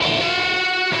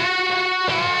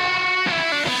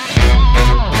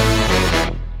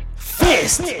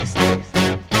Fist.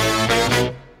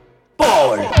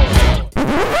 Ball.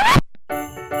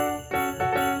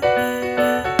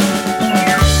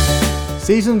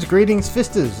 Season's greetings,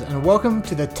 Fisters, and welcome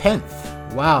to the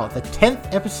 10th. Wow, the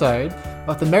 10th episode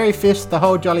of the Merry Fist, the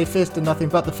Whole Jolly Fist, and Nothing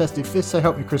But the Festive Fist, so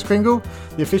help me Chris Kringle,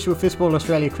 the official Fistball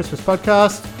Australia Christmas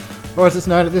podcast, or as it's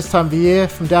known at this time of the year,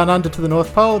 from down under to the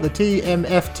North Pole, the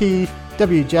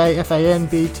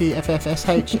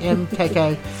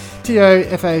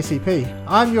TMFTWJFANBTFFSHMKKTOFACP.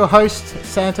 I'm your host,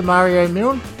 Santa Mario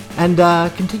Milne, and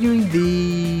continuing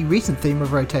the recent theme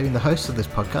of rotating the hosts of this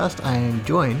podcast, I am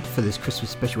joined for this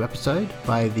Christmas special episode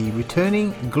by the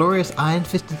returning glorious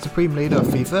iron-fisted supreme leader of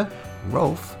FIFA,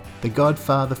 Rolf, the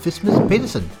Godfather Fistmas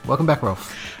Peterson. Welcome back,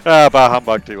 Rolf. Bah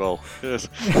humbug to you all. Yes.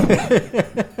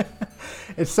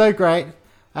 It's so great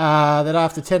that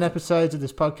after 10 episodes of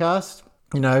this podcast,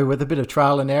 you know, with a bit of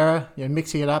trial and error, you know,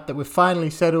 mixing it up, that we've finally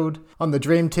settled on the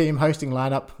dream team hosting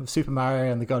lineup of Super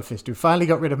Mario and the Godfist. We finally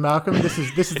got rid of Malcolm. This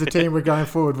is the team we're going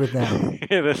forward with now.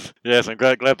 Yes, I'm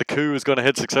glad the coup has gone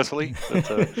ahead successfully.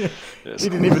 But, yes. He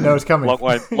didn't even know it was coming.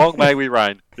 Long may we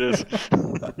reign. Yes.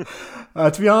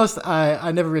 To be honest,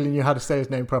 I never really knew how to say his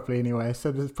name properly anyway,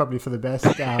 so this is probably for the best.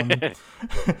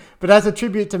 But as a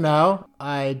tribute to Mal,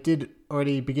 I did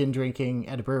already begin drinking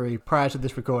at a brewery prior to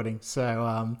this recording,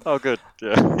 so oh, good.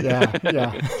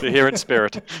 Yeah. To hear in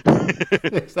spirit.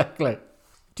 Exactly.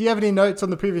 Do you have any notes on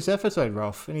the previous episode,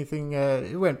 Rolf? Anything?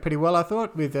 It went pretty well, I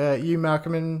thought, with you,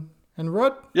 Malcolm, and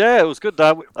Rod. Yeah, it was good.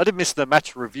 I did miss the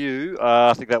match review.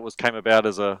 I think that came about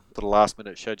as a sort of last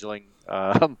minute scheduling.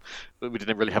 We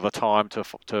didn't really have the time to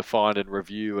find and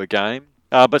review a game.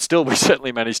 But still, we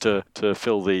certainly managed to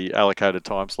fill the allocated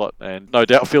time slot, and no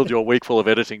doubt filled your week full of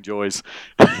editing joys.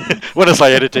 When I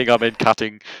say editing, I mean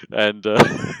cutting and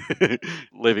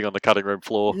leaving on the cutting room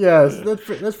floor. Yes,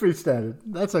 that's pretty standard.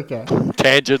 That's okay.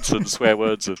 Tangents and swear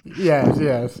words.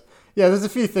 Yes. Yeah, there's a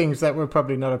few things that were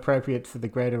probably not appropriate for the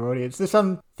greater audience. There's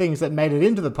some things that made it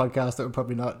into the podcast that were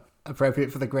probably not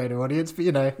appropriate for the greater audience, but,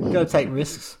 you know, you've got to take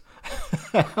risks.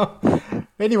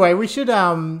 Anyway, we should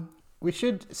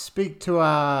speak to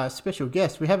our special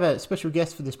guest. We have a special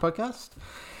guest for this podcast.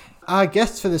 Our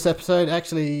guest for this episode,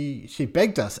 actually, she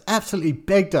absolutely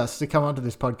begged us to come onto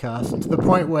this podcast, to the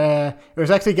point where it was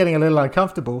actually getting a little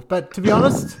uncomfortable. But to be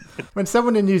honest, when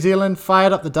someone in New Zealand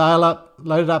fired up the dial-up,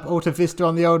 loaded up Alta Vista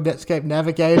on the old Netscape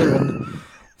Navigator and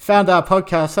found our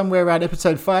podcast somewhere around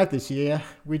episode 5 this year,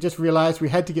 we just realised we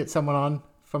had to get someone on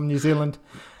from New Zealand.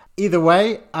 Either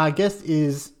way, our guest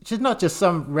she's not just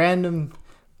some random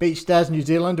Beach Daz New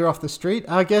Zealander off the street.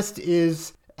 Our guest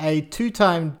is a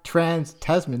 2-time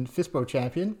Trans-Tasman Fistball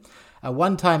champion, a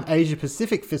 1-time Asia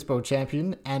Pacific Fistball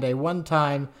champion, and a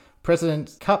 1-time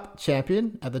President's Cup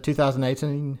champion at the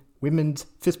 2018 Women's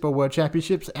Fistball World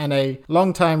Championships, and a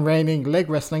long-time reigning leg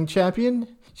wrestling champion.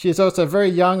 She is also very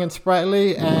young and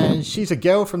sprightly, and she's a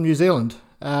girl from New Zealand.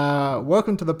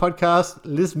 Welcome to the podcast,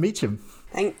 Liz Meecham.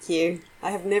 Thank you.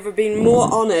 I have never been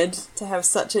more honoured to have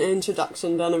such an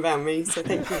introduction done about me, so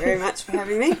thank you very much for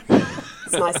having me.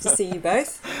 It's nice to see you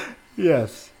both.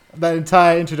 Yes. That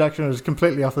entire introduction was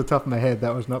completely off the top of my head.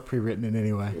 That was not pre-written in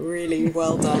any way. Really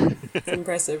well done. It's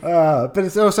impressive. But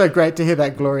it's also great to hear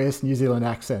that glorious New Zealand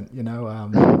accent, you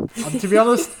know. To be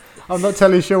honest, I'm not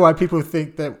totally sure why people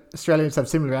think that Australians have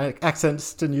similar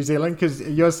accents to New Zealand, because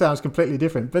yours sounds completely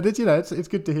different. But it's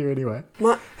good to hear anyway.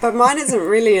 But mine isn't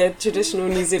really a traditional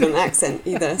New Zealand accent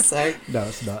either, so no,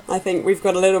 it's not. I think we've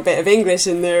got a little bit of English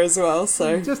in there as well.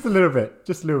 So just a little bit.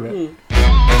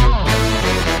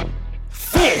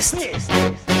 Fist.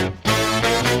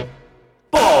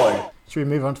 Ball. Should we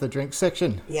move on to the drink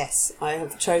section? Yes, I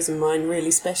have chosen mine really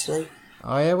specially.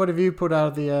 Oh yeah, what have you pulled out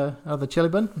of the chili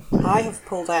bun? I have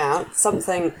pulled out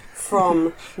something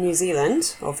from New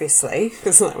Zealand, obviously,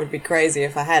 because that would be crazy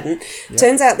if I hadn't. Yep.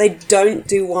 Turns out they don't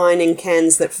do wine in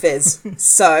cans that fizz.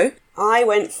 So I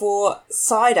went for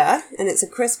cider, and it's a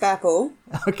crisp apple.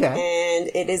 Okay.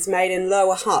 And it is made in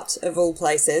Lower Hutt, of all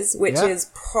places, which is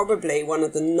probably one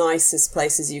of the nicest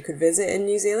places you could visit in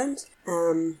New Zealand.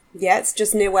 It's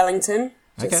just near Wellington,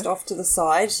 just off to the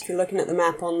side, if you're looking at the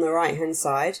map on the right-hand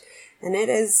side. And it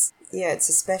is, it's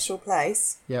a special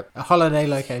place. Yep, a holiday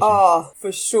location. Oh,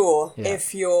 for sure,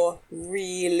 if you're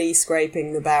really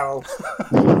scraping the barrel.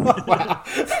 Wow.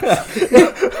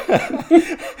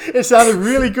 It sounded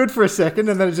really good for a second,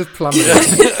 and then it just plummeted.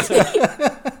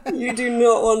 You do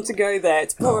not want to go there.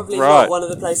 It's probably not one of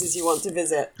the places you want to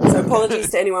visit. So apologies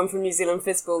to anyone from New Zealand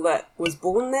Fistball that was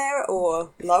born there or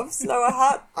loves Lower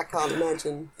Hutt. I can't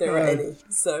imagine there are any.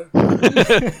 So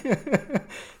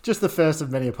just the first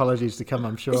of many apologies to come,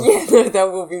 I'm sure. Yeah, no,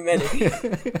 there will be many.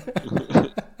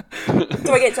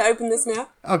 Do I get to open this now?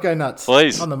 I'll go nuts.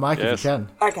 Please. On the mic if you can.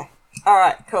 Okay. All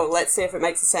right, cool. Let's see if it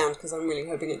makes a sound, because I'm really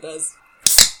hoping it does.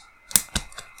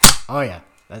 Oh, yeah.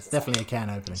 That's definitely a can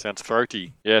opening. Sounds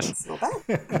throaty. Yes. It's not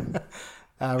bad.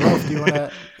 Rolf, do you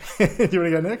want to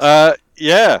go next?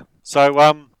 Yeah.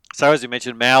 So as you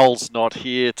mentioned, Mal's not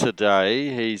here today.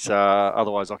 He's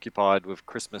otherwise occupied with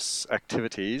Christmas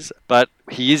activities, but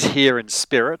he is here in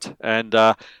spirit, and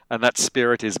that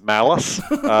spirit is malice,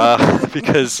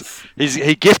 because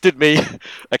he gifted me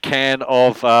a can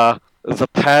of The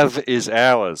Pav Is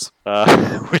Ours,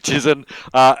 which is an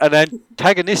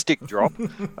antagonistic drop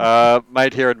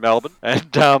made here in Melbourne,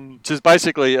 and which is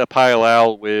basically a pale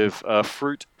ale with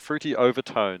fruity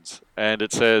overtones. And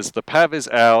it says, the Pav is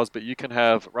ours, but you can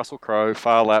have Russell Crowe,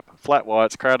 Far Lap, Flat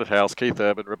Whites, Crowded House, Keith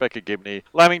Urban, Rebecca Gibney,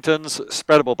 Lamingtons,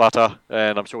 Spreadable Butter,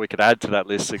 and I'm sure we could add to that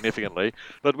list significantly.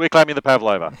 But we're claiming the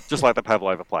Pavlova, just like the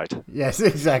Pavlova plate. Yes,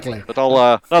 exactly. But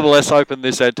I'll nonetheless open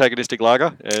this antagonistic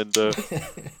lager, and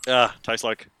tastes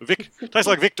like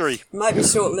victory. Might be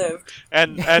short-lived.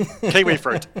 And kiwi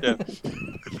fruit. Yeah.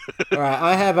 All right,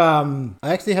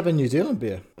 I actually have a New Zealand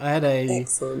beer.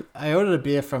 Excellent. I ordered a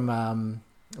beer from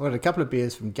ordered a couple of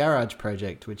beers from Garage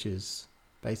Project, which is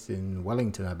based in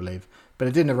Wellington, I believe. But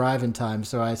it didn't arrive in time,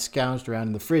 so I scourged around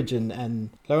in the fridge, and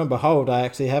lo and behold, I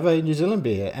actually have a New Zealand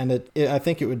beer. And I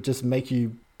think it would just make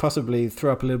you possibly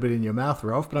throw up a little bit in your mouth,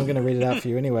 Rolf, but I'm going to read it out for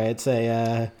you anyway. It's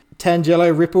a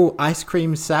Tangelo Ripple Ice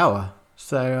Cream Sour.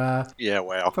 So yeah,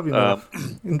 wow. Probably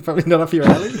not up your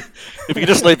alley. If you can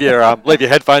just leave your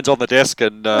headphones on the desk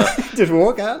and just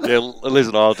walk out. Yeah, Liz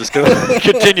and I'll just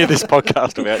continue this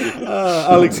podcast about you.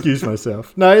 I'll excuse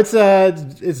myself. No,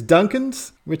 it's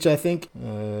Duncan's, which I think.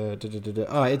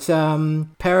 It's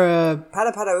Para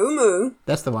Umu.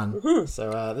 That's the one. Mm-hmm.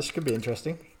 So this could be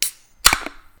interesting.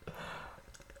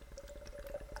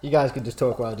 You guys can just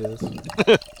talk while I do this.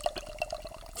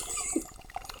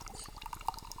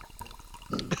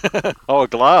 Oh, a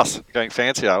glass. Going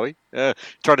fancy, are we? Yeah.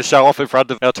 Trying to show off in front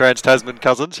of our Trans-Tasman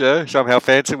cousins, yeah? Show them how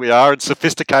fancy we are and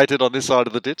sophisticated on this side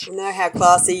of the ditch. You know how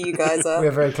classy you guys are. We're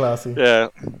very classy. Yeah.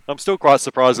 I'm still quite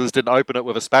surprised Liz didn't open it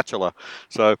with a spatula.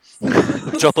 So,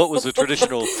 which I thought was a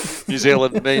traditional New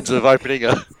Zealand means of opening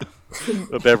a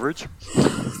beverage.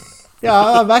 Yeah,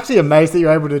 I'm actually amazed that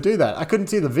you're able to do that. I couldn't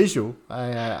see the visual.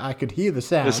 I could hear the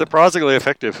sound. It's surprisingly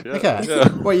effective. Yeah. Okay. Yeah.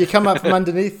 Well, you come up from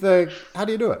underneath the... How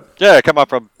do you do it? Yeah, come up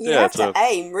from... You'd have to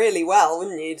aim really well,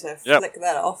 wouldn't you, to flick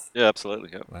that off? Yeah, absolutely.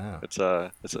 Yeah. Wow.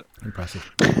 It's impressive.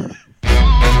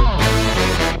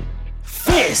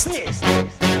 Fist.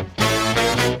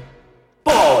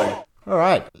 Ball. All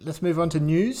right, let's move on to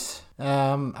news.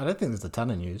 I don't think there's a ton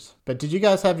of news. But did you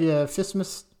guys have your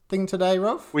Fistmas thing today,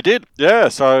 Rolf? We did, yeah.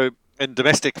 So in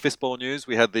domestic fistball news,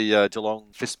 we had the Geelong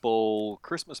Fistball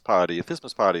Christmas party, a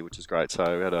Fistmas party, which is great.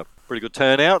 So we had a pretty good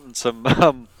turnout and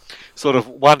some sort of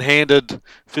one-handed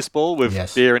fistball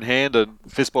with beer in hand and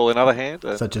fistball in other hand.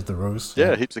 And, such as the rules.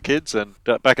 Yeah, heaps of kids and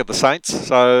back at the Saints.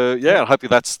 So yeah, hopefully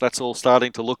that's all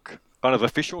starting to look kind of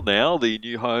official now. The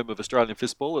new home of Australian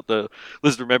fistball at the.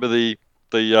 Liz, remember the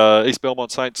East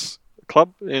Belmont Saints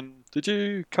club in. Did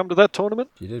you come to that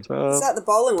tournament? You did. Is that the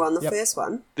bowling one, the first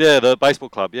one? Yeah, the baseball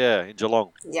club, in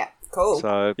Geelong. Yeah, cool.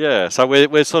 So, so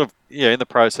we're sort of, in the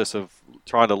process of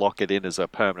trying to lock it in as a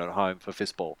permanent home for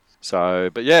fistball. So,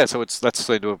 but that's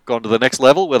seemed to have gone to the next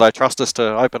level where they trust us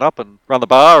to open up and run the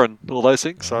bar and all those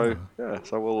things. So,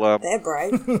 so we'll... They're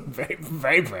brave. very,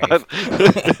 very brave.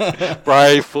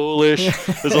 Brave, foolish.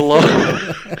 There's a lot...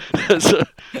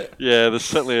 there's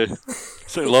certainly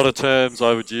a lot of terms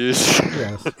I would use.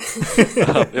 Yes.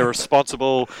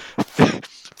 Irresponsible,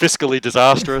 fiscally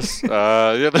disastrous.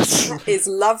 It's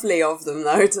lovely of them,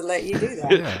 though, to let you do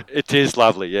that. Yeah. It is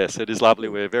lovely, yes. It is lovely.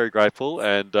 We're very grateful.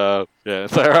 And,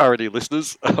 if there are any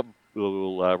listeners,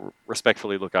 we'll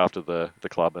respectfully look after the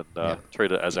club and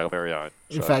treat it as our very own.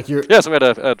 In fact, so we had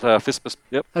a Fistmas.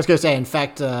 Yep. I was going to say, in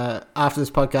fact, after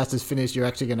this podcast is finished, you're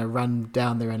actually going to run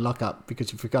down there and lock up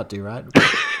because you forgot to, right?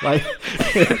 Like,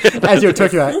 as you were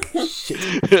talking about, shit.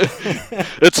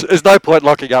 It's no point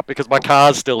locking up because my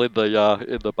car's still in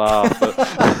the bar.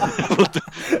 But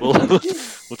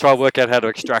we'll try and work out how to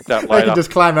extract that later. I can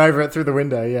just climb over it through the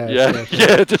window. It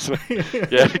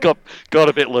got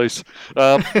a bit loose.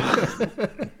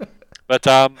 But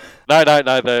no.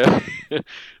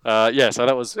 So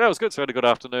that was good. So we had a good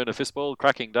afternoon, a fistball,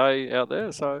 cracking day out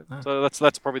there. So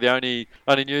that's probably the only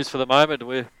news for the moment.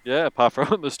 We're apart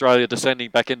from Australia descending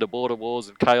back into border wars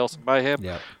and chaos and mayhem.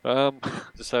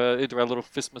 Just into our little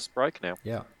Fistmas break now.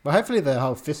 Yeah. Well, hopefully the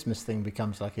whole Fistmas thing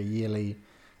becomes like a yearly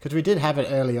Because we did have it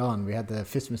early on. We had the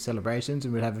Fistmas celebrations,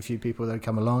 and we'd have a few people that would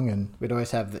come along, and we'd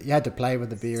always have you had to play with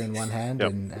the beer in one hand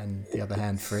and the other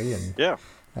hand free. And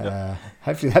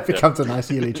hopefully that becomes a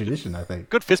nice yearly tradition, I think.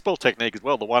 Good fistball technique as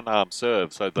well, the one-arm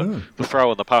serve, so the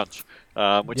throw and the punch,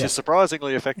 which is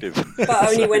surprisingly effective. But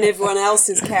only when everyone else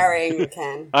is carrying the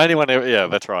can. Only when,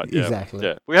 that's right. Yeah. Exactly.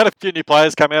 Yeah. We had a few new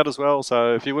players come out as well,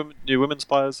 so a few new women's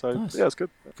players, so nice. Yeah, it's good.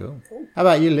 Cool. How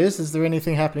about you, Liz? Is there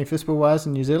anything happening fistball-wise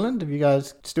in New Zealand? Have you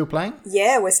guys still playing?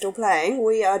 Yeah, we're still playing.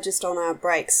 We are just on our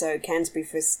break, so Canterbury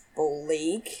Fistball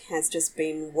League has just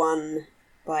been won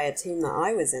by a team that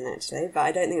I was in, actually, but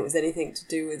I don't think it was anything to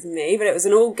do with me, but it was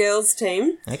an all-girls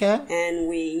team. Okay. And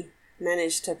we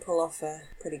managed to pull off a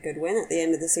pretty good win at the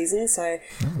end of the season, so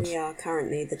we are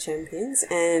currently the champions,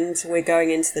 and we're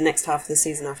going into the next half of the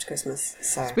season after Christmas.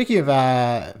 So speaking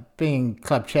of being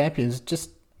club champions,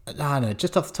 just off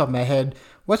the top of my head,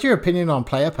 what's your opinion on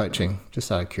player poaching?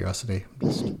 Just out of curiosity,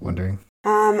 just wondering.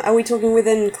 Are we talking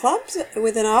within clubs,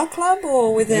 within our club,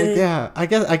 or within? Yeah, I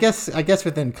guess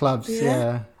within clubs.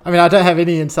 Yeah. I mean, I don't have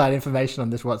any inside information on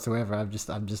this whatsoever. I'm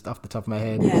just off the top of my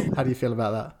head. Yeah. How do you feel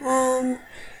about that?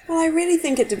 Well, I really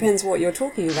think it depends what you're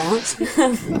talking about.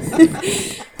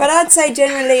 But I'd say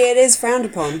generally it is frowned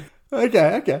upon.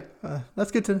 Okay.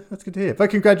 That's good to hear.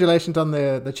 But congratulations on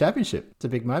the championship. It's a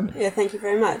big moment. Yeah, thank you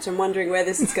very much. I'm wondering where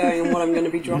this is going and what I'm going to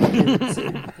be dropping in.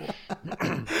 So.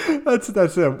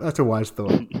 That's a wise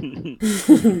thought.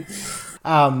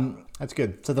 That's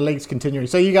good. So the league's continuing.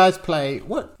 So you guys play.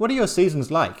 What are your seasons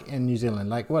like in New Zealand?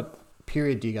 Like, what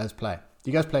period do you guys play? Do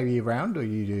you guys play year round, or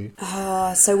you do?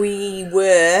 So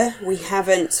we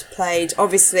haven't played,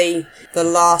 obviously, the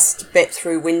last bit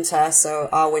through winter, so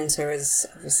our winter is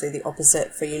obviously the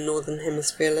opposite for you Northern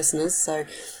Hemisphere listeners, so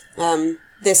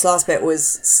this last bit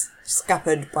was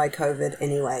scuppered by COVID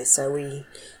anyway, so we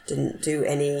didn't do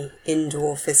any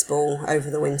indoor fistball over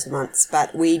the winter months,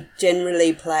 but we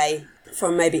generally play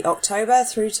from maybe October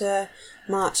through to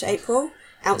March, April,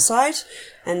 outside,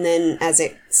 and then as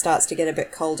it starts to get a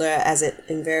bit colder, as it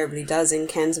invariably does in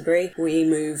Canterbury, we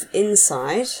move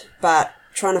inside, but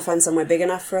trying to find somewhere big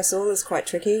enough for us all is quite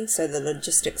tricky, so the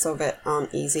logistics of it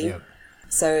aren't easy. Yep.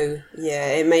 So yeah,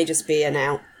 it may just be an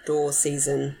outdoor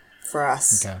season for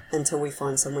us until we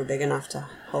find somewhere big enough to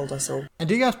hold us all. And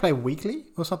do you guys play weekly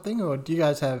or something, or do you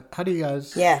guys have, how do you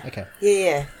guys... Yeah. Okay.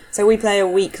 Yeah. So we play a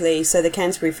weekly, so the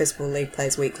Canterbury Fistball League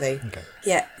plays weekly. Okay.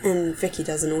 Yeah, and Vicky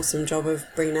does an awesome job of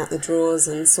bringing out the draws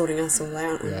and sorting us all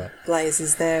out. And Blaze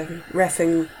is there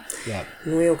reffing,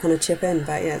 and we all kind of chip in,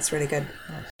 but yeah, it's really good.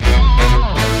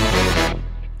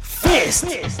 Fist!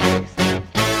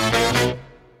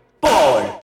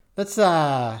 Ball!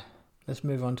 Let's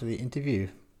move on to the interview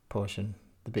portion.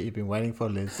 The bit you've been waiting for,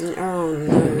 Liz. Oh,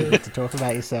 no. To talk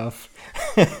about yourself.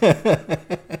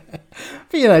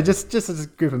 But, just as a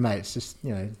group of mates, just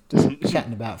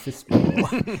chatting about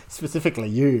fistball, specifically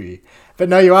you. But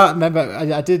no, you are, remember,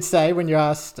 I did say when I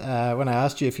asked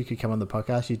you if you could come on the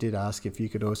podcast, you did ask if you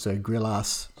could also grill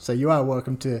us. So you are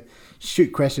welcome to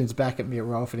shoot questions back at me at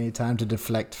Rolf at any time to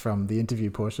deflect from the interview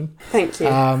portion. Thank you.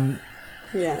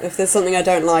 If there's something I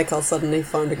don't like, I'll suddenly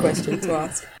find a question to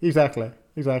ask. Exactly.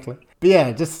 But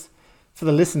yeah, just for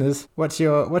the listeners, what's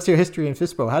your history in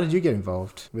fistball? How did you get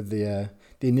involved with the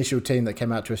initial team that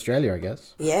came out to Australia, I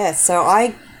guess? Yeah, so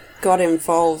I got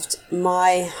involved.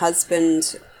 My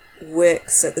husband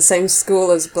works at the same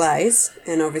school as Blaze,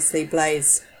 and obviously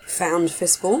Blaze found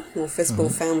fistball, or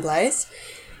fistball found Blaze,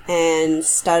 and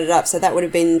started up. So that would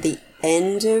have been the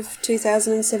end of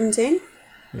 2017,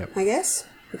 I guess.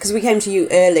 Because we came to you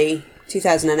early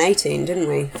 2018, didn't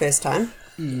we, first time?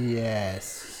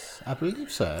 Yes, I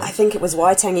believe so. I think it was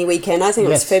Waitangi weekend. I think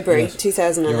it was February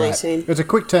 2018. Right. It was a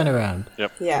quick turnaround.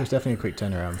 Yep. Yeah. It was definitely a quick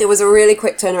turnaround. It was a really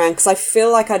quick turnaround because I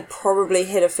feel like I'd probably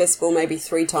hit a fistball maybe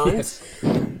 3 times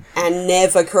and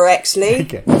never correctly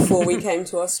before we came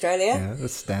to Australia. Yeah,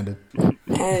 that's standard.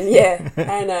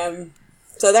 And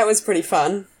so that was pretty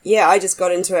fun. Yeah, I just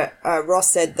got into it. Ross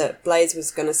said that Blaze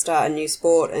was going to start a new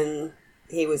sport and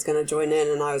he was going to join in,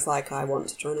 and I was like, I want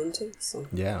to join in too. So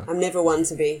I'm never one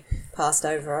to be passed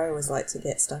over. I always like to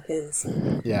get stuck in. So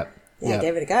I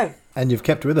gave it a go. And you've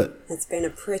kept with it. It's been a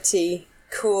pretty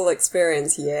cool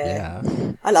experience. Yeah.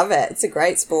 I love it. It's a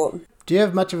great sport. Do you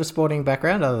have much of a sporting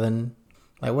background other than,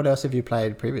 like, what else have you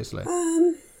played previously?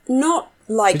 Not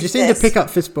like Did you seem to pick up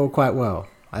fistball quite well,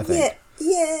 I think?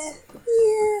 Yeah.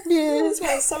 As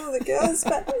well as some of the girls,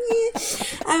 but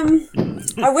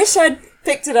I wish I'd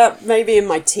picked it up maybe in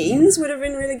my teens, would have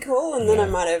been really cool, and then I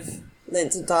might have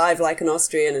learnt to dive like an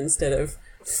Austrian instead of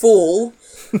fall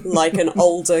like an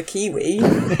older Kiwi,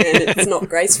 and it's not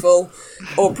graceful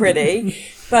or pretty.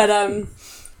 But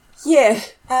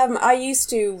I used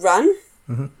to run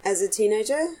as a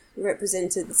teenager,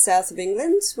 represented the south of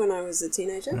England when I was a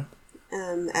teenager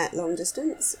at long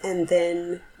distance, and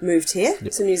then moved here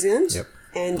to New Zealand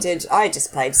and I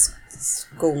just played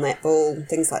school netball,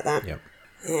 things like that.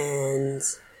 And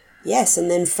yes,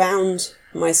 and then found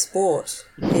my sport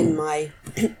in my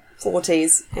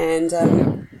 40s and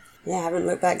haven't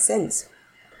looked back since.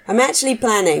 I'm actually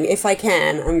planning, if I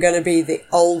can, I'm going to be the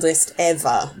oldest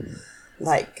ever,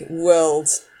 World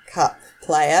Cup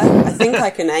player. I think I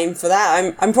can aim for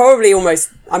that. I'm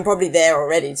probably there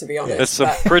already, to be honest. It's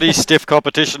a pretty stiff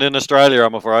competition in Australia,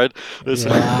 I'm afraid. It's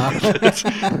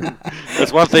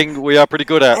one thing we are pretty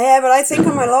good at. Yeah, but I think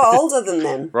I'm a lot older than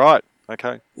them. Right.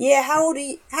 Okay. Yeah, how old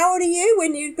are you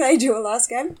when you played your last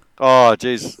game? Oh,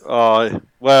 geez.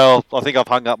 Well, I think I've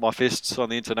hung up my fists on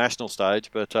the international stage,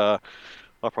 but I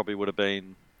probably would have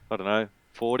been,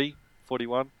 40,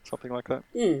 41, something like that.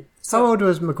 How old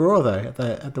was McGraw, though,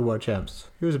 at the World Champs?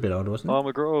 He was a bit older, wasn't he? Oh,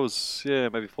 McGraw was,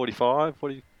 maybe 45,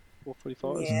 44,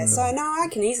 45. Yeah, so no, I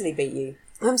can easily beat you.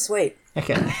 I'm sweet.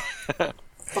 Okay.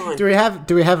 Fine. Do we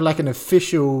have an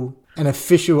official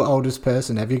oldest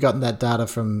person? Have you gotten that data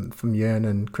from Jörn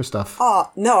and Christoph?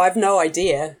 Oh, no, I've no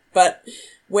idea. But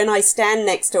when I stand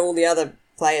next to all the other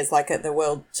players, at the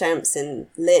World Champs in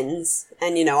Linz,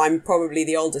 and, I'm probably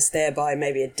the oldest there by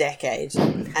maybe a decade,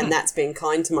 and that's being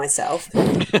kind to myself,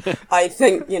 I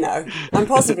think, I'm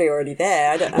possibly already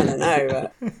there. I don't know,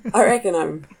 but I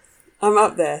reckon I'm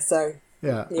up there, so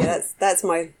yeah, that's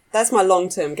my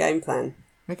long-term game plan.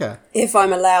 Okay. If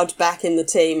I'm allowed back in the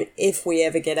team, if we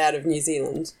ever get out of New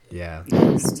Zealand,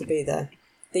 is to be the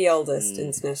oldest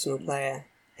international player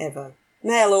ever,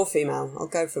 male or female. I'll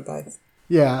go for both.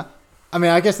 Yeah, I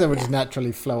mean, I guess that would just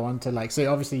naturally flow on to so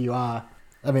obviously you are.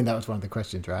 I mean, that was one of the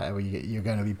questions, right? You're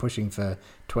going to be pushing for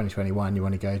 2021. You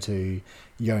want to go to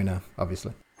Iona,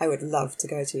 obviously. I would love to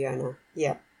go to Iona.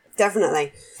 Yeah,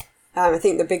 definitely. I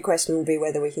think the big question will be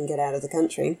whether we can get out of the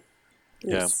country.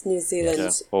 It's New Zealand.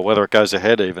 Yeah. Or whether it goes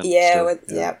ahead even.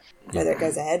 Whether it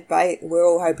goes ahead. But we're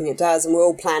all hoping it does, and we're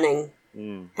all planning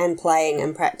and playing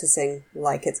and practicing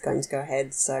like it's going to go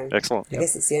ahead. So excellent. I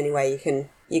guess it's the only way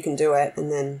you can do it.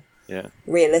 And then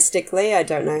realistically, I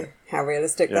don't know how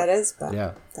realistic that is, but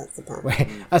that's the plan. Well,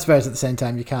 I suppose at the same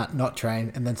time you can't not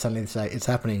train and then suddenly say it's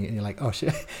happening and you're like, oh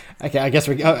shit. Okay, I guess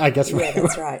we. Yeah, that's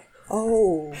right.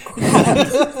 Oh,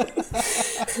 crap.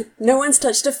 No one's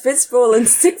touched a fistball in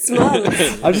 6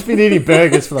 months. I've just been eating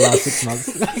burgers for the last 6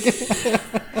 months.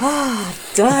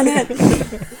 Darn it.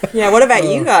 Yeah, what about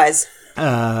you guys?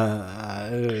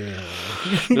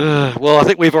 Well, I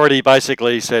think we've already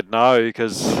basically said no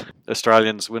because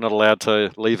Australians, we're not allowed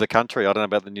to leave the country. I don't know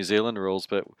about the New Zealand rules,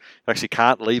 but we actually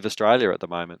can't leave Australia at the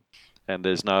moment. And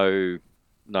there's no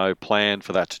plan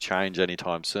for that to change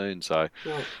anytime soon. So,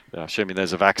 assuming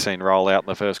there's a vaccine rollout in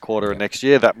the first quarter of next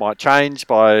year, that might change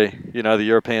by the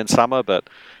European summer. But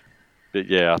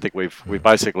yeah, I think we've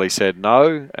basically said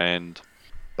no.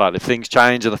 But if things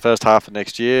change in the first half of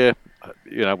next year,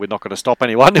 we're not going to stop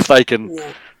anyone if they can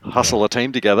hustle a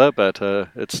team together. But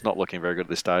it's not looking very good at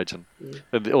this stage, and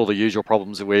all the usual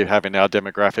problems that we have in our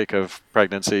demographic of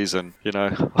pregnancies and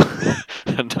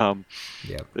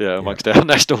amongst our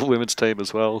national women's team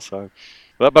as well. So,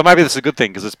 but maybe that's a good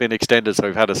thing because it's been extended. So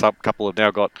we've had a couple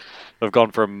have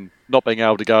gone from not being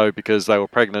able to go because they were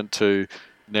pregnant to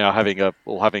now having a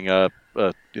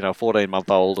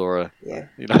 14-month-old or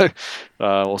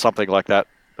or something like that.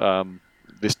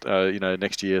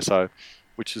 Next year. So,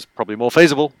 which is probably more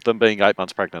feasible than being 8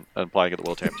 months pregnant and playing at the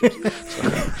World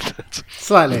Championships.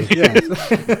 Slightly, yeah.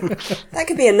 That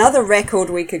could be another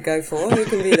record we could go for. Who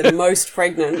can be the most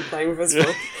pregnant playing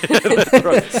fistball?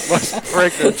 Most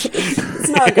pregnant. It's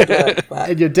not a good look, but...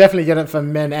 And you'll definitely get it for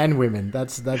men and women.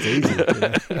 That's easy.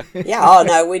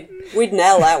 We'd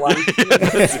nail that one.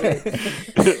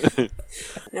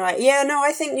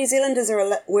 I think New Zealanders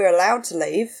we're allowed to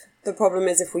leave. The problem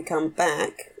is if we come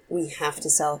back, we have to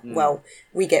sell. Well,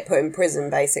 we get put in prison,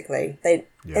 basically.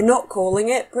 They're not calling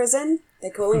it prison.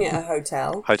 They're calling it a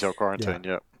hotel. Hotel quarantine,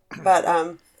 yeah. But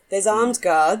there's armed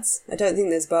guards. I don't think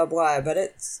there's barbed wire, but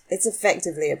it's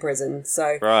effectively a prison.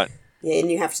 So right. Yeah, and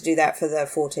you have to do that for the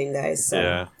 14 days.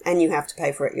 So, and you have to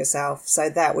pay for it yourself. So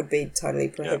that would be totally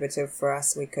prohibitive for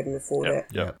us. We couldn't afford it.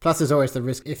 Yeah. Plus, there's always the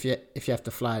risk if you have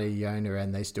to fly to Iona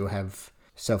and they still have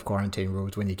self-quarantine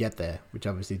rules when you get there, which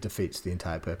obviously defeats the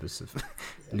entire purpose of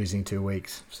losing 2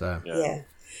 weeks. So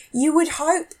you would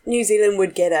hope New Zealand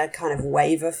would get a kind of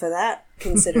waiver for that,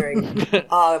 considering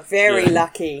our very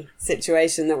lucky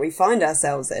situation that we find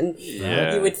ourselves in.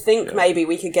 You would think maybe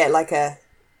we could get like a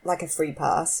free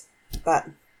pass, but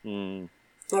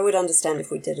I would understand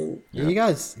if we didn't. Yeah.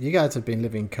 You guys have been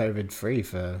living COVID free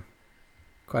for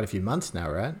quite a few months now,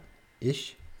 right?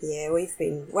 Ish. Yeah, we've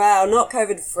been, well, not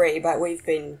COVID free, but we've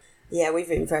been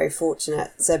very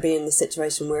fortunate to be in the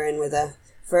situation we're in with a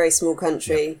very small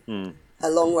country, a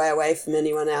long way away from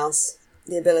anyone else,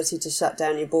 the ability to shut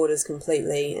down your borders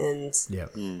completely, and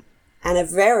a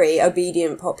very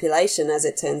obedient population, as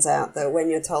it turns out, that when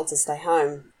you're told to stay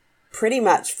home, pretty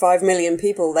much 5 million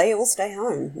people, they all stay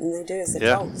home, and they do as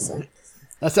they're told. So.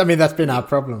 That's been our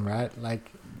problem, right?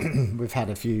 Like, we've had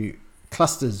a few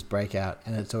clusters break out,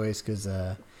 and it's always because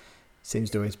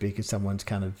seems to always be because someone's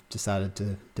kind of decided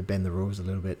to bend the rules a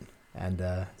little bit, and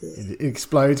it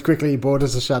explodes quickly.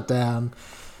 Borders are shut down.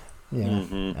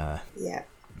 Yeah.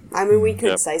 I mean, we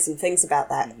could say some things about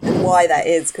that and why that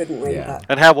is, couldn't we? Yeah.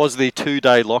 And how was the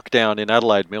 2-day lockdown in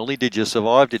Adelaide, Milne? Did you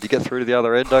survive? Did you get through to the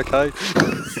other end okay?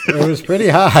 It was pretty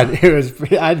hard.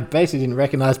 I basically didn't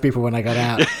recognise people when I got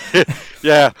out.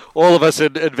 Yeah, all of us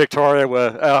in Victoria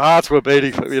our hearts were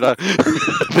beating, 2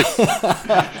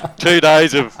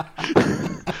 days of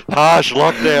harsh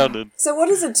lockdown. So what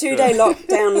does a 2-day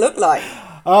lockdown look like?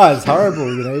 Oh, it's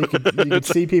horrible, you could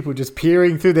see people just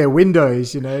peering through their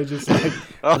windows, just like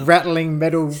rattling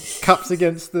metal cups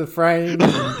against the frame.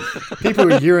 And people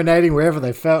were urinating wherever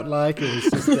they felt like. It was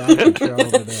just out of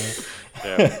control. But,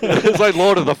 yeah. It's like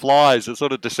Lord of the Flies. It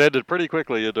sort of descended pretty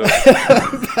quickly. You do.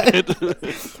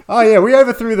 Oh yeah, we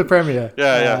overthrew the Premier.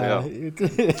 Yeah.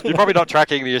 You're probably not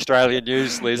tracking the Australian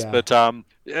news, Liz, but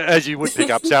as you would pick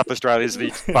up, South Australia is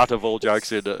the butt of all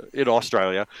jokes in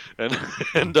Australia, and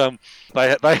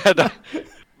they had.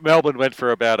 Melbourne went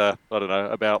for about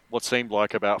what seemed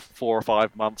like about 4 or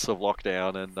 5 months of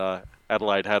lockdown, and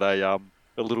Adelaide had a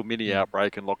little mini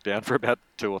outbreak and lockdown for about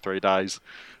 2 or 3 days.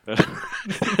 They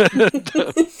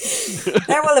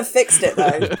will have fixed it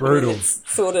though. Brutal. It's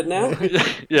sorted now.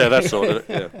 Yeah, that's sorted.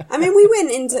 Yeah. I mean,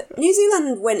 New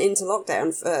Zealand went into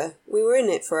lockdown we were in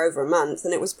it for over a month,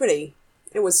 and it was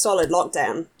solid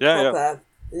lockdown. Yeah, proper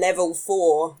level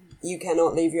 4. You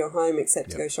cannot leave your home except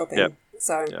to go shopping. Yep.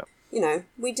 So. Yep.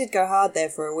 We did go hard there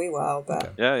for a wee while,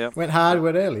 but... Yeah. Went hard,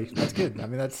 went early. That's good. I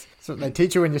mean, that's what they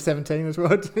teach you when you're 17 as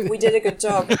well. We did a good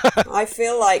job. I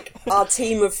feel like our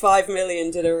team of 5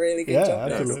 million did a really good job.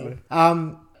 Yeah, absolutely.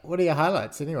 What are your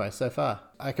highlights anyway so far?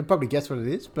 I can probably guess what it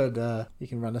is, but you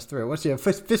can run us through it. What's your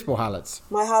fistball highlights?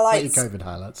 My highlights? Not your COVID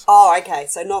highlights. Oh, okay.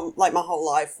 So not like my whole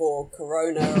life or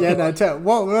Corona. Yeah, no,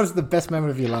 what was the best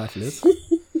moment of your life, Liz? Ooh,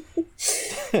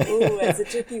 it's a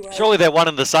tricky one. Surely they're one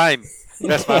and the same.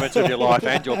 Best moments of your life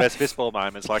and your best fistball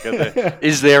moments. Like,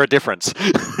 is there a difference?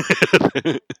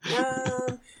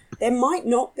 There might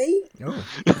not be. Oh.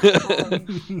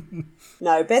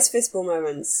 No, best fistball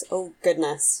moments. Oh,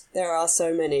 goodness. There are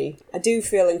so many. I do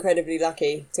feel incredibly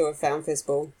lucky to have found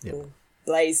fistball. Yep.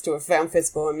 Blaze to have found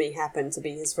fistball, and me happen to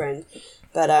be his friend.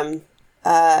 But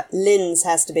Lynn's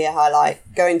has to be a highlight.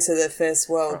 Going to the first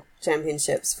World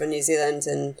Championships for New Zealand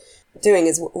and doing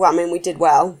as well. I mean, we did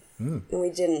well. And we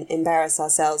didn't embarrass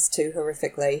ourselves too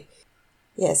horrifically.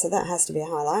 Yeah, so that has to be a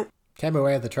highlight. Came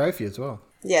away with the trophy as well.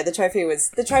 Yeah, the trophy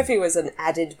was an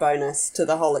added bonus to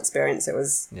the whole experience. It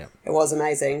was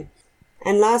amazing.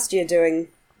 And last year doing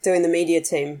the media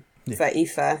team for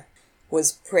IFA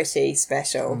was pretty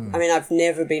special. I mean, I've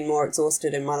never been more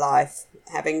exhausted in my life.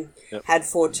 Having had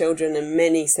 4 children and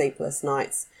many sleepless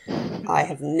nights, I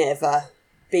have never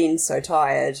been so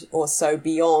tired or so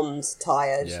beyond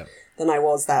tired than I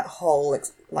was that whole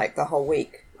the whole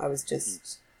week. I was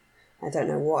just, I don't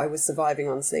know what I was surviving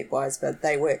on sleep-wise, but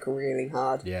they work really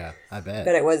hard. Yeah, I bet.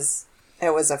 But it was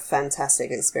a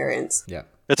fantastic experience. Yeah.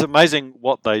 It's amazing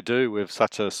what they do with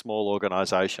such a small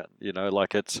organisation.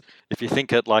 If you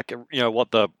think it like,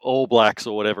 what the All Blacks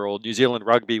or whatever, or New Zealand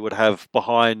Rugby would have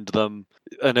behind them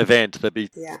an event, there'd be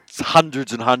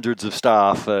hundreds and hundreds of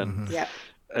staff, and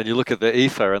and you look at the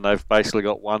IFA and they've basically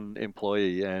got 1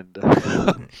 employee and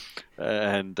a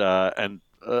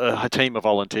team of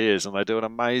volunteers, and they do an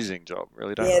amazing job,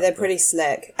 really, don't they? Yeah, they're pretty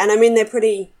slick. And I mean, they're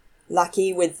pretty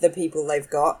lucky with the people they've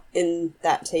got in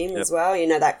that team as well.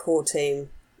 That core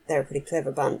team, they're a pretty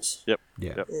clever bunch.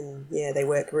 Yep. And they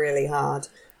work really hard.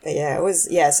 But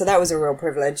so that was a real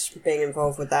privilege being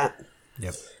involved with that.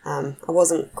 Yep. I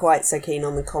wasn't quite so keen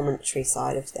on the commentary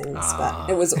side of things, but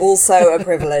it was also a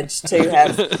privilege to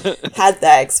have had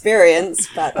that experience.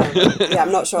 But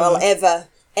I'm not sure I'll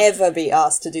ever be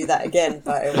asked to do that again,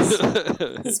 but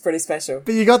it was pretty special.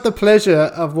 But you got the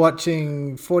pleasure of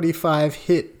watching 45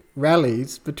 hit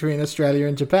rallies between Australia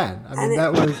and Japan. I mean,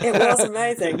 it was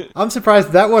amazing. I'm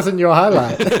surprised that wasn't your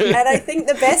highlight. And I think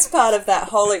the best part of that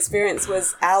whole experience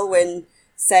was Alwyn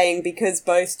saying, because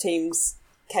both teams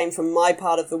came from my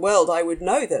part of the world, I would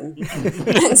know them.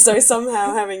 And so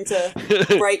somehow having to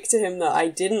break to him that I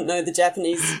didn't know the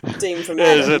Japanese team from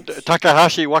Adam. Is it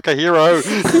Takahashi Wakahiro?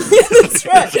 Yeah, that's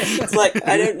right. It's like,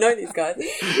 I don't know these guys.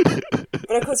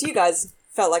 But of course you guys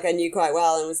felt like I knew quite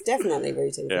well and was definitely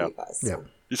rooting for you guys. So.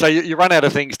 Yeah. So you run out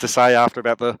of things to say after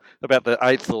about the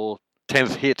 8th or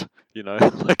 10th hit,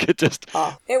 like it just...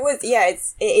 it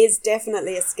is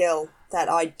definitely a skill that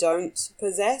I don't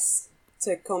possess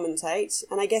to commentate,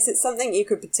 and I guess it's something you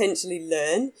could potentially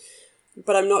learn,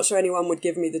 but I'm not sure anyone would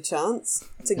give me the chance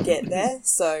to get there,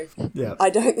 so I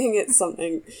don't think it's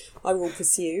something I will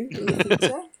pursue in the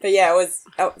future. But yeah, it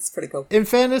was pretty cool. In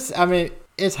fairness, I mean,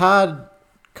 it's hard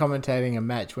commentating a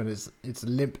match when it's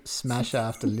limp smash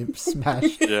after limp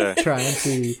smash, trying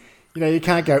to... you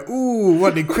can't go, ooh,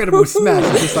 what an incredible smash.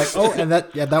 It's just like, oh, and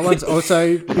that one's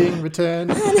also being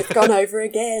returned. And it's gone over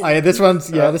again. Oh, yeah,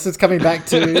 this is coming back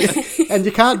to... And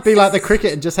you can't be like the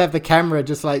cricket and just have the camera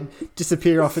just like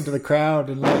disappear off into the crowd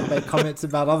and like make comments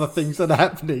about other things that are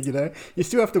happening, You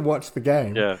still have to watch the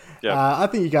game. Yeah. I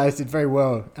think you guys did very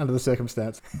well under the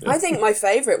circumstance. I think my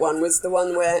favourite one was the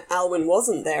one where Alwyn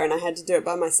wasn't there and I had to do it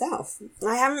by myself.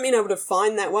 I haven't been able to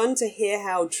find that one to hear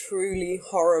how truly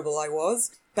horrible I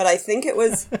was. But I think it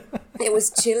was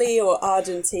Chile or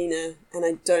Argentina, and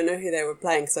I don't know who they were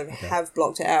playing because I have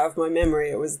blocked it out of my memory.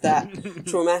 It was that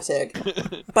traumatic.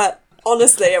 But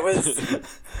honestly,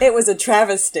 it was a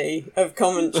travesty of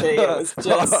commentary. It was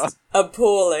just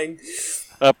appalling.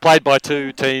 Played by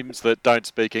two teams that don't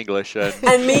speak English.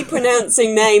 And me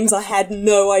pronouncing names, I had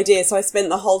no idea. So I spent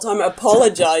the whole time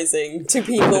apologising to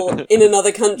people in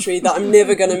another country that I'm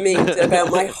never going to meet about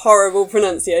my horrible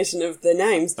pronunciation of their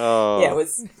names. Oh. Yeah,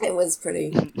 it was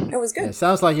good. It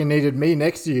sounds like you needed me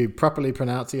next to you properly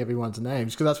pronouncing everyone's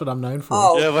names, because that's what I'm known for.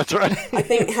 Oh, yeah, that's right. I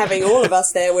think having all of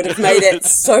us there would have made it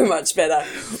so much better.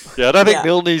 Yeah, I don't think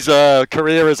Milne's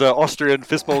career as an Austrian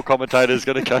fistball commentator is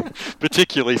going to go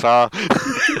particularly far.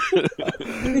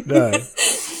 No.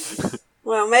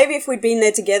 Well, maybe if we'd been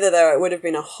there together, though, it would have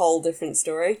been a whole different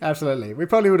story. Absolutely. We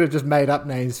probably would have just made up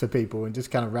names for people and just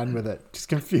kind of run with it. Just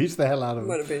confuse the hell out of them.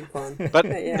 Would have been fun. But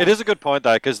it is a good point,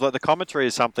 though, because the commentary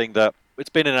is something that it's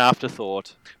been an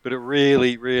afterthought, but it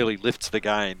really, really lifts the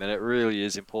game, and it really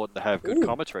is important to have good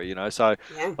commentary, So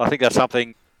I think that's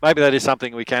something... Maybe that is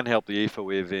something we can help the IFA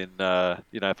with in,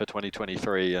 for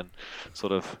 2023, and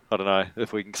sort of, I don't know,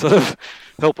 if we can sort of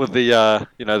help with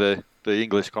the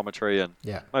English commentary, and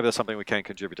maybe that's something we can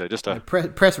contribute to. Just to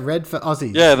press red for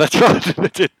Aussies. Yeah, that's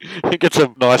right. It gets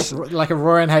a nice, like a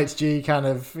Roy and HG kind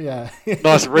of,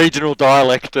 nice regional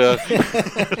dialect. Well,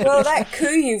 that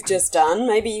coup you've just done,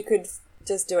 maybe you could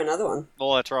just do another one.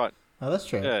 Oh, that's right. Oh, that's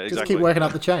true. Yeah, exactly. Just keep working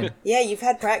up the chain. Yeah, you've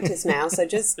had practice now, so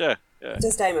just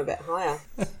just aim a bit higher.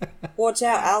 Watch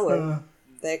out, Alwyn.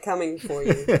 They're coming for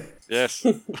you. Yes.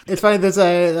 It's funny, there's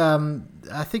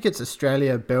I think it's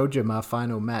Australia-Belgium, our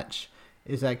final match,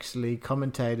 is actually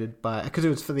commentated by, because it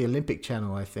was for the Olympic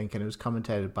Channel, I think, and it was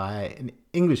commentated by an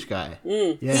English guy.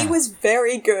 Yeah. He was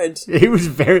very good. He was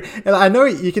very... And I know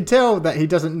you can tell that he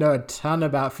doesn't know a ton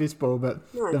about fistball,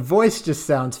 but the voice just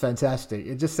sounds fantastic.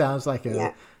 It just sounds like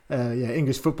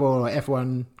English football or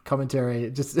F1 commentary.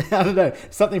 It just, I don't know,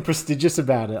 something prestigious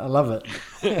about it. I love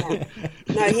it.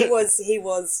 No, he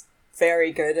was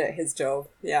very good at his job.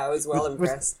 Yeah, I was well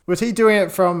impressed. Was he doing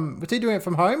it from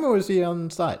home, or was he on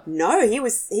site? No, he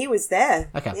was there.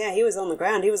 Okay. Yeah, he was on the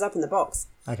ground. He was up in the box.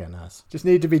 Okay, nice. Just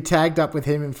need to be tagged up with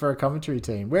him for a commentary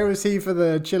team. Where was he for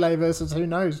the Chile versus who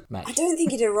knows match? I don't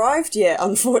think he'd arrived yet,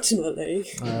 unfortunately.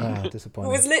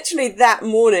 Disappointing. It was literally that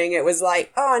morning. It was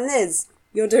like, oh, Liz,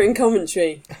 you're doing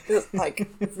commentary. Like,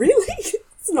 really?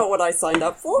 It's not what I signed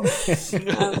up for. So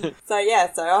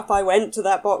up I went to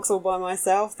that box all by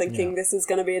myself, thinking this is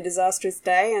going to be a disastrous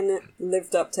day, and it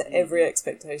lived up to every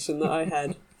expectation that I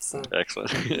had. So.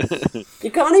 Excellent. You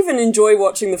can't even enjoy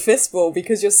watching the fistball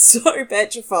because you're so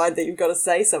petrified that you've got to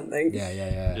say something. Yeah.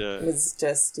 It was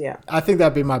just, I think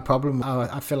that'd be my problem.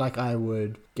 I feel like I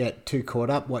would get too caught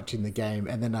up watching the game,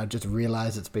 and then I'd just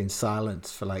realise it's been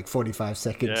silenced for like 45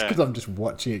 seconds because I'm just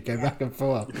watching it go back and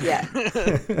forth. Yeah.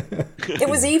 It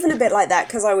was even a bit like that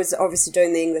because I was obviously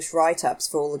doing the English write-ups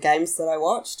for all the games that I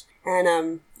watched,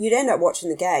 and you'd end up watching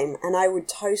the game, and I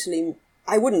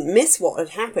wouldn't miss what had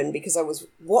happened because I was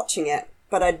watching it,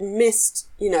 but I'd missed,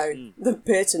 the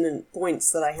pertinent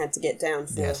points that I had to get down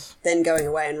for then going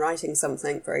away and writing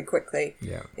something very quickly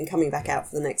and coming back out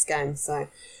for the next game. So,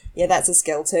 yeah, that's a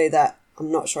skill too that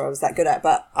I'm not sure I was that good at,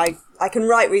 but I can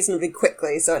write reasonably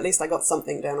quickly, so at least I got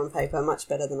something down on paper much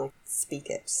better than I speak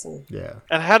it. So. Yeah.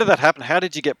 And how did that happen? How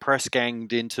did you get press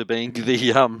ganged into being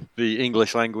the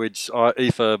English language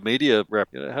IFA media rep?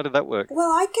 How did that work? Well,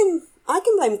 I can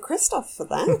blame Christoph for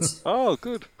that. Oh,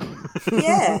 good.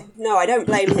 Yeah. No, I don't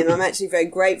blame him. I'm actually very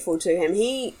grateful to him.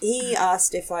 He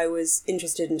asked if I was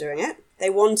interested in doing it.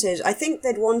 I think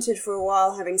they'd wanted for a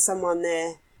while having someone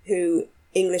there who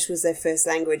English was their first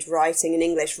language, writing in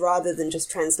English rather than just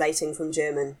translating from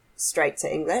German straight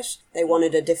to English. They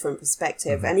wanted a different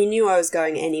perspective. Mm-hmm. And he knew I was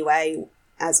going anyway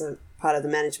as a part of the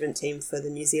management team for the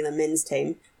New Zealand men's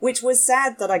team, which was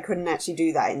sad that I couldn't actually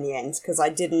do that in the end because I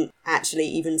didn't actually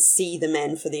even see the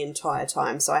men for the entire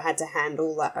time. So I had to hand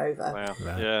all that over. Wow.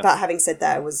 Yeah. But having said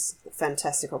that, it was a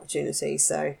fantastic opportunity.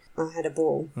 So I had a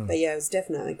ball. But yeah, it was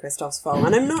definitely Christoph's fault.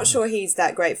 And I'm not sure he's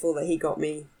that grateful that he got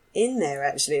me in there,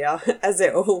 actually, as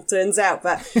it all turns out,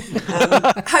 but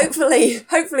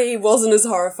hopefully he wasn't as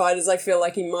horrified as I feel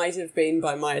like he might have been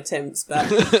by my attempts.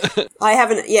 But I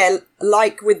haven't,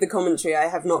 like with the commentary, I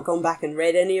have not gone back and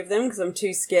read any of them because I'm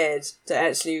too scared to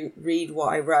actually read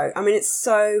what I wrote. I mean, it's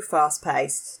so fast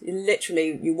paced.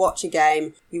 You watch a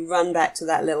game, you run back to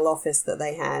that little office that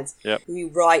they had, you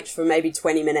write for maybe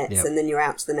 20 minutes and then you're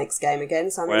out to the next game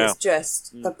again. So I mean, it's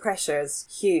just, the pressure is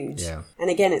huge. Yeah. And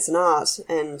again, it's an art,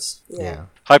 and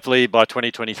hopefully by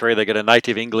 2023 they get a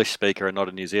native English speaker and not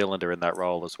a New Zealander in that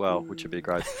role as well, which would be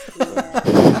great.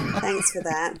 Thanks for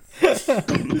that.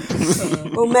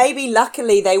 Well, maybe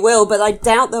luckily they will, but I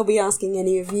doubt they'll be asking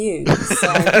any of you.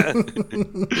 So.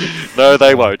 No,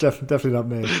 they won't. Definitely not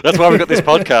me. That's why we've got this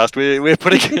podcast. We're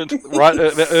putting it right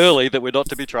early that we're not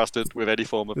to be trusted with any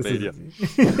form of media.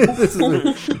 This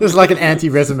is like an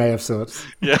anti-resume of sorts.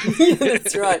 Yeah.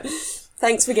 That's right.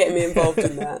 Thanks for getting me involved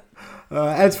in that.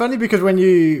 And it's funny because when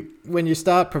you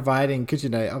start providing, because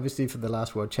obviously for the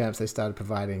last World Champs they started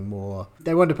providing more.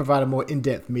 They wanted to provide a more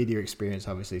in-depth media experience,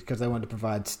 obviously, because they wanted to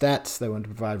provide stats, they wanted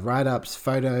to provide write-ups,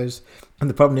 photos, and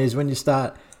the problem is when you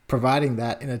start providing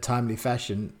that in a timely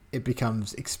fashion, it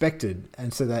becomes expected,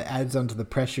 and so that adds onto the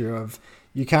pressure of.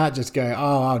 You can't just go,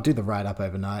 I'll do the write-up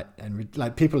overnight. And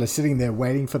like people are sitting there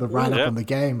waiting for the write-up on the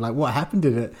game. Like, what happened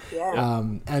to it? Yeah.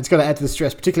 And it's got to add to the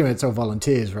stress, particularly when it's all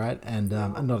volunteers, right? And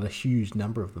not a huge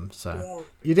number of them. So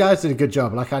you guys did a good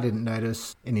job. Like, I didn't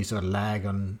notice any sort of lag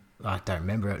on... I don't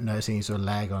remember noticing any sort of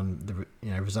lag on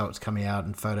the results coming out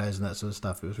and photos and that sort of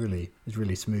stuff. It was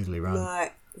really smoothly run. No,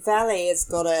 Valley has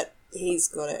got it. He's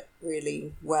got it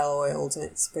really well oiled.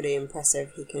 It's pretty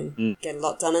impressive. He can get a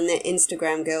lot done. And their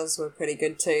Instagram girls were pretty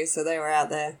good too. So they were out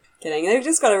there they've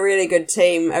just got a really good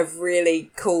team of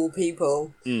really cool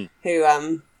people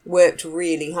who worked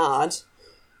really hard,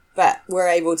 but were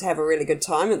able to have a really good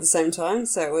time at the same time.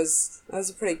 So it was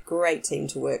a pretty great team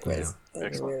to work with. They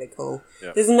were really cool.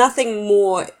 Yeah. There's nothing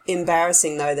more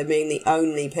embarrassing, though, than being the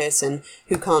only person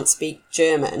who can't speak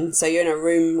German. So you're in a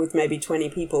room with maybe 20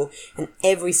 people, and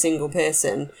every single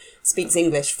person speaks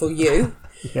English for you.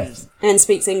 Yes. And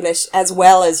speaks English as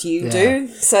well as you do.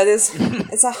 So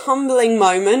it's a humbling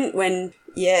moment when,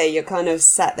 you're kind of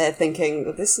sat there thinking,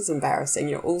 well, this is embarrassing.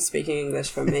 You're all speaking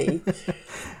English for me.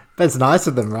 That's nice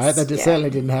of them, right? They just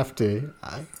certainly didn't have to.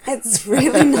 It's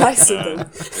really nice of them.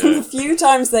 The few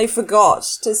times they forgot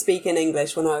to speak in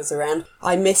English when I was around,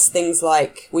 I missed things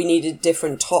like we needed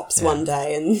different tops one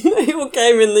day and they all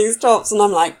came in these tops and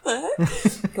I'm like,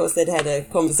 Of course, they'd had a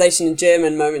conversation in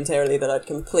German momentarily that I'd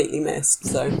completely missed.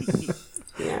 So,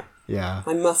 yeah.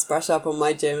 I must brush up on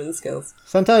my German skills.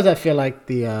 Sometimes I feel like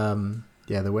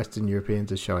the Western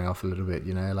Europeans are showing off a little bit,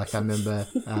 Like I remember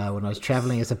when I was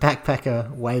traveling as a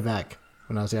backpacker way back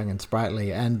when I was young and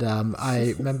sprightly. And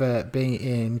I remember being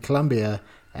in Colombia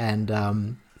and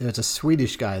there was a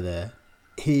Swedish guy there.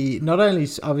 He not only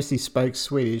obviously spoke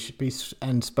Swedish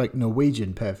and spoke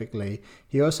Norwegian perfectly,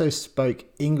 he also spoke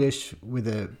English with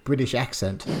a British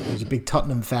accent. He was a big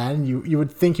Tottenham fan. You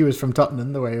would think he was from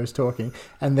Tottenham the way he was talking.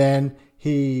 And then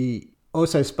he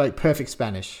also spoke perfect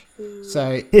Spanish.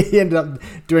 So he ended up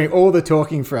doing all the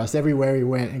talking for us everywhere he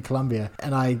went in Colombia.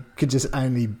 And I could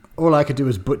all I could do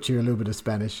was butcher a little bit of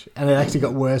Spanish. And it actually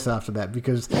got worse after that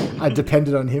because I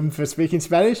depended on him for speaking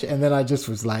Spanish. And then I just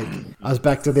was like, I was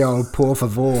back to the old por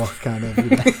favor kind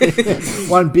of,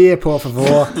 One beer, por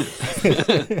favor.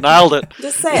 Nailed it.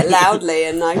 Just say it loudly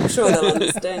and I'm sure they'll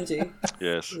understand you.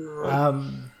 Yes.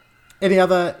 Any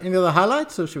other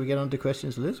highlights or should we get on to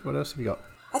questions, Liz? What else have you got?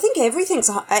 I think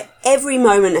every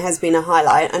moment has been a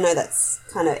highlight. I know that's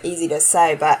kind of easy to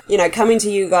say, but, coming to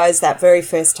you guys that very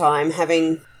first time,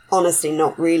 having honestly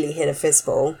not really hit a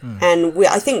fistball. And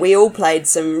I think we all played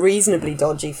some reasonably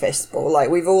dodgy fistball. Like,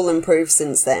 we've all improved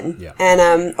since then. Yeah.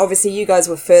 And obviously you guys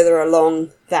were further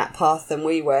along that path than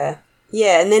we were.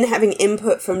 Yeah, and then having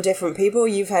input from different people.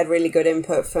 You've had really good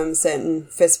input from certain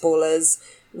fistballers.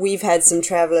 We've had some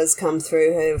travellers come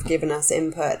through who have given us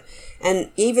input.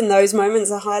 And even those moments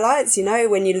are highlights, you know,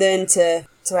 when you learn to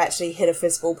actually hit a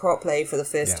fistball properly for the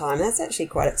first time. That's actually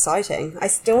quite exciting. I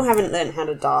still haven't learned how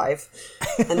to dive.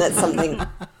 And that's something,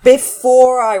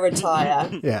 before I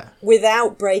retire,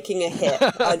 without breaking a hip,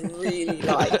 I'd really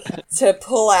like to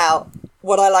pull out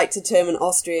what I like to term an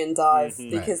Austrian dive,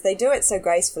 because they do it so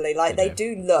gracefully. Like, they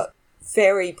do look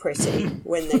very pretty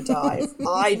when they dive.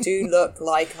 I do look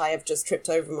like I have just tripped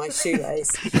over my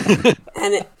shoelace.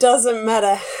 And it doesn't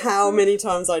matter how many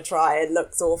times I try, it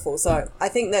looks awful. So I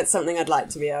think that's something I'd like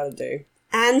to be able to do.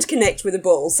 And connect with the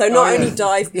ball. So not only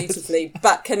dive beautifully,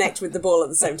 but connect with the ball at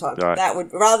the same time. Right. That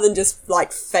would, rather than just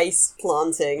like face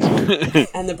planting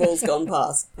and the ball's gone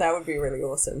past, that would be really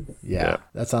awesome. Yeah,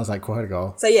 that sounds like quite a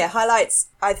goal. So yeah, highlights,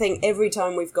 I think every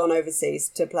time we've gone overseas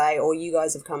to play, or you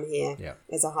guys have come here,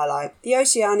 is a highlight. The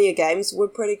Oceania games were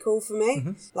pretty cool for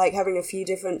me. Like having a few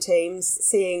different teams,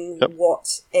 seeing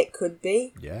what it could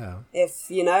be. Yeah. If,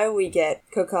 you know, we get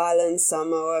Cook Islands,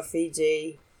 Samoa,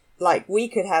 Fiji, like, we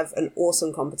could have an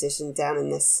awesome competition down in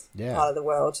this part of the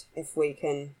world if we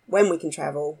can, when we can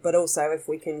travel, but also if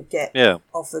we can get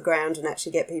off the ground and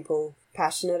actually get people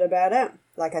passionate about it,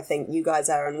 like I think you guys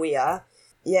are and we are.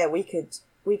 Yeah, we could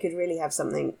really have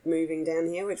something moving down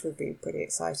here, which would be pretty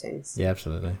exciting. Yeah,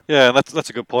 absolutely. Yeah, and that's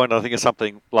a good point. I think it's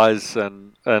something Blaze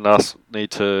and us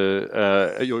need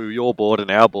to, your board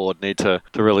and our board need to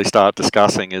really start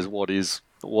discussing, is what is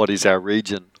our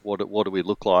region, what do we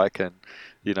look like, and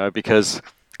you know, because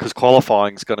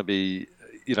qualifying is going to be,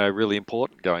 you know, really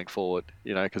important going forward,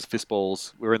 you know, because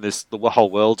fistballs, the whole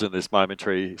world's in this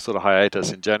momentary sort of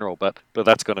hiatus in general, but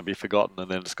that's going to be forgotten, and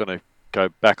then it's going to go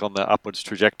back on the upwards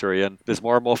trajectory, and there's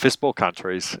more and more fistball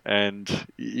countries, and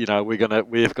you know, we're going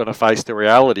to face the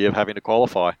reality of having to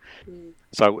qualify.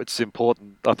 So it's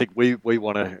important. I think we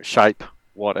want to shape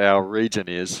what our region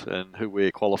is and who we're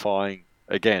qualifying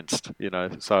against, you know.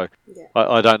 So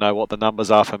I don't know what the numbers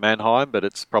are for Mannheim, but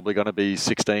it's probably going to be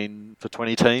 16 for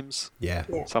 20 teams.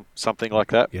 Something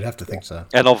like that. You'd have to think so.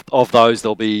 And of those,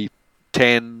 there'll be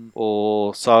 10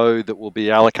 or so that will be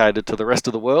allocated to the rest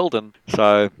of the world. And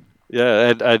so,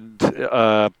 it's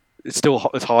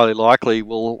highly likely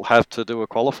we'll have to do a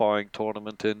qualifying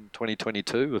tournament in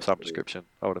 2022 of some description,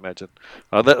 I would imagine.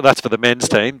 That's for the men's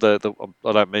team. I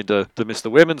don't mean to miss the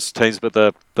women's teams, but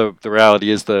the reality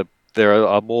is there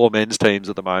are more men's teams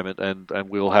at the moment, and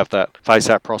we'll have face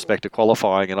that prospect of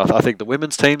qualifying. And I think the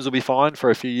women's teams will be fine for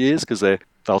a few years because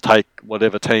they'll take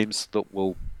whatever teams that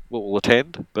will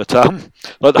attend. But don't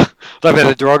mean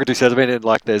a derogatory sense. I mean,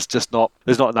 like, there's not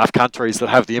enough countries that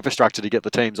have the infrastructure to get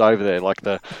the teams over there, like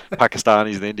the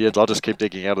Pakistanis and the Indians. I'll just keep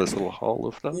digging out of this little hole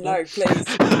of them. No, please.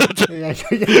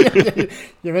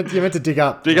 You're meant to dig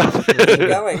up. Dig up. Keep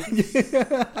going.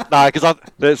 No, because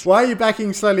there's. Why are you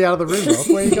backing slowly out of the room, Rob?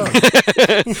 Where are you going?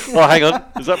 Oh, hang on.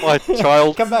 Is that my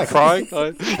child Come back. crying?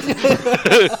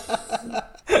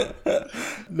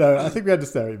 No, I think we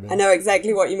understand what you mean. I know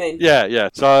exactly what you mean. Yeah.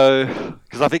 So,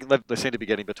 because I think they seem to be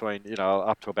getting between, you know,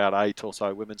 up to about 8 or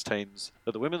so women's teams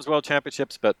at the Women's World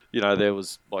Championships, but, you know, there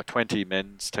was like 20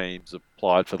 men's teams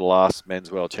applied for the last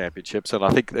Men's World Championships, and I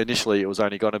think initially it was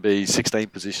only going to be 16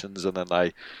 positions, and then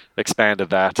they expanded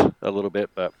that a little bit.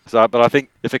 But I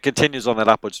think if it continues on that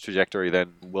upwards trajectory,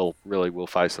 then we'll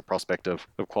face the prospect of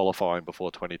qualifying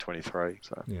before 2023.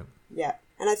 So. Yeah.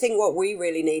 And I think what we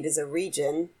really need as a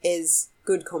region is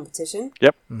good competition.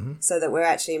 Yep. So that we're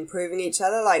actually improving each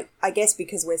other. Like, I guess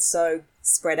because we're so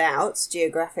spread out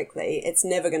geographically, it's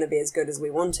never going to be as good as we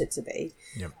want it to be.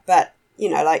 Yep. But, you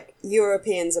know, like,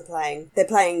 Europeans they're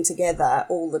playing together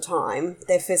all the time.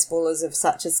 They're fistballers of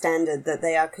such a standard that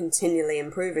they are continually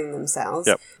improving themselves.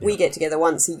 Yep. We get together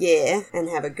once a year and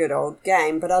have a good old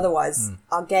game, but otherwise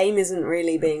our game isn't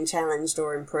really being challenged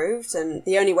or improved. And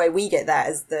the only way we get that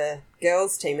as the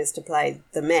girls' team is to play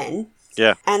the men.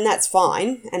 Yeah. And that's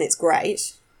fine, and it's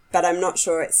great, but I'm not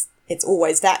sure it's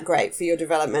always that great for your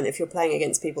development if you're playing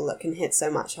against people that can hit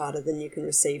so much harder than you can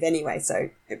receive anyway. So,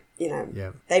 you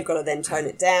know, they've got to then tone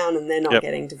it down, and they're not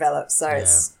getting developed. So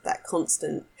it's that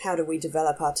constant, how do we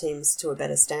develop our teams to a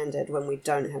better standard when we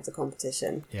don't have the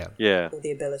competition? Yeah. Or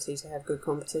the ability to have good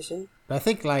competition. But I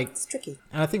think, like, it's tricky.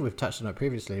 And I think we've touched on it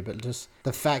previously, but just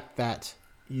the fact that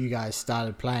you guys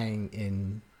started playing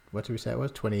in, what did we say it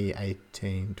was?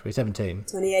 2018, 2017?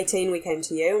 2018 we came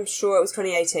to you. I'm sure it was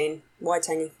 2018.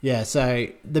 Waitangi. Yeah, so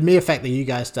the mere fact that you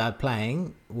guys started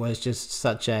playing was just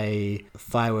such a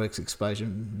fireworks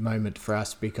explosion moment for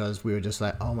us, because we were just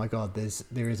like, oh my god,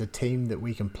 there is a team that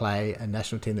we can play, a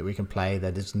national team that we can play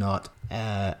that is not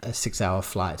a 6-hour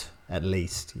flight at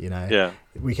least, you know. Yeah.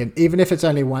 We can, even if it's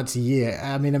only once a year.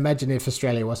 I mean, imagine if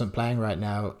Australia wasn't playing right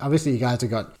now. Obviously, you guys have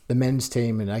got the men's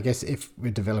team, and I guess if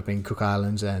we're developing Cook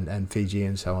Islands and Fiji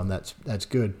and so on, that's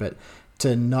good. But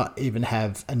to not even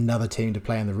have another team to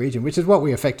play in the region, which is what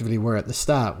we effectively were at the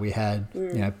start. We had,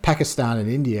 you know, Pakistan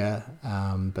and India,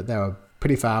 but they were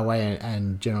pretty far away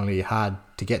and generally hard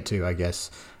to get to, I guess.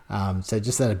 So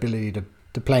just that ability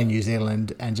to play New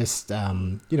Zealand and just,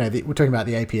 you know, we're talking about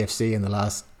the APFC in the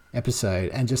last episode,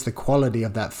 and just the quality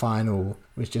of that final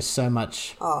was just so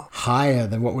much higher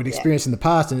than what we'd experienced in the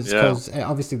past. And it's because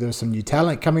obviously there was some new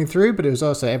talent coming through, but it was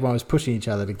also everyone was pushing each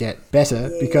other to get better,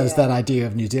 because that idea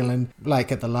of New Zealand,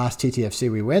 like at the last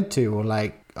TTFC we went to, or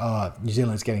like, oh, New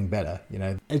Zealand's getting better, you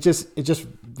know, it just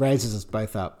raises us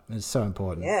both up. It's so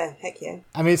important. Yeah, heck yeah.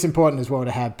 I mean, it's important as well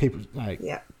to have people like,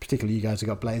 particularly you guys have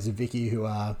got Blaze and Vicky, who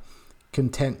are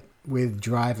content with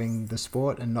driving the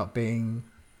sport and not being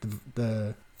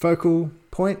the focal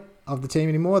point of the team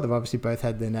anymore. They've obviously both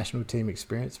had their national team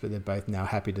experience, but they're both now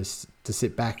happy to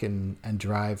sit back and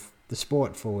drive the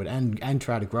sport forward and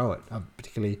try to grow it,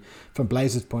 particularly from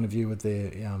Blaze's point of view with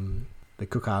the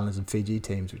Cook Islands and Fiji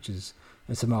teams,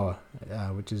 and Samoa,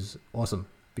 which is awesome,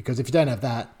 because if you don't have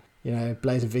that, you know,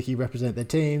 Blaze and Vicky represent their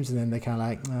teams, and then they're kind of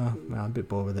like, oh, well, I'm a bit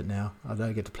bored with it now, I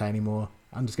don't get to play anymore,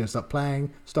 I'm just going to stop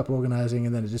playing, stop organising,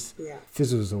 and then it just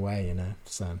fizzles away, you know.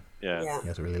 So you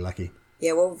guys are really lucky.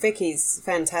 Yeah, well, Vicky's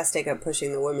fantastic at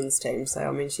pushing the women's team. So,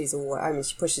 I mean, she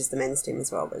pushes the men's team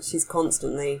as well, but she's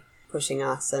constantly pushing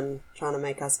us and trying to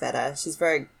make us better. She's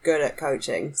very good at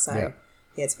coaching. So,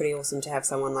 yeah, it's pretty awesome to have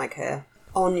someone like her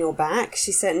on your back.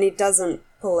 She certainly doesn't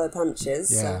pull her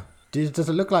punches. Yeah. So. Does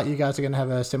it look like you guys are going to have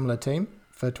a similar team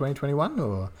for 2021,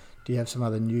 or do you have some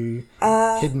other new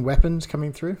hidden weapons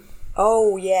coming through?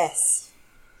 Oh, yes.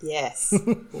 Yes,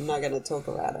 I'm not going to talk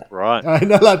about it. Right. I'm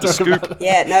not allowed to talk about it.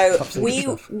 Yeah, no,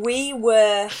 we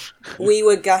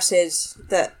were gutted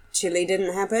that Chile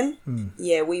didn't happen.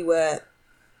 Yeah, we were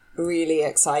really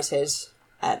excited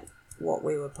at what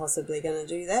we were possibly going to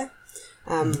do there.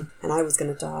 And I was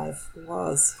going to dive. I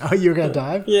was. Oh, you were going to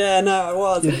dive? Yeah, no, I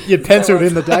was. You'd penciled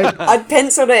in the date? I'd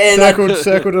penciled it in.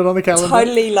 Circled it on the calendar?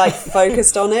 Totally,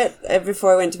 focused on it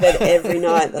before I went to bed every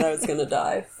night that I was going to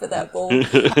dive for that ball.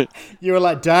 You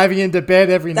were, diving into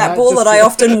bed every night? That ball that I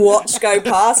often watch go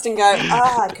past and go,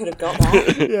 I could have got that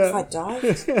if I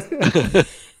dived.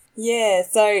 Yeah,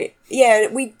 so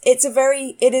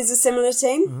it is a similar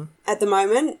team at the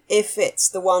moment. If it's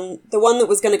the one that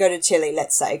was going to go to Chile,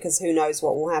 let's say, because who knows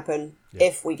what will happen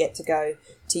if we get to go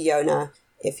to Iona,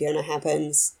 if Iona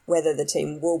happens, whether the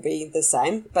team will be the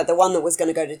same. But the one that was going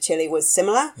to go to Chile was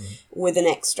similar with an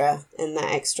extra, and that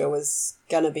extra was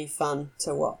going to be fun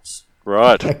to watch.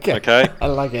 Right. Okay. I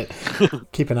like it.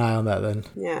 Keep an eye on that then.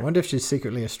 Yeah. I wonder if she's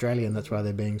secretly Australian. That's why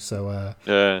they're being so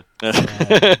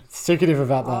secretive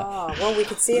about that. Oh, well, we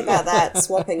could see about that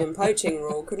swapping and poaching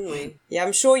rule, couldn't we? Yeah,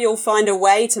 I'm sure you'll find a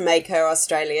way to make her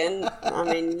Australian. I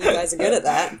mean, you guys are good at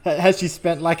that. Has she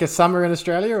spent a summer in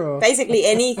Australia, or basically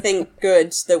anything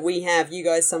good that we have, you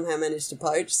guys somehow managed to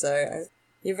poach, so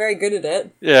you're very good at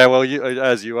it. Yeah, well,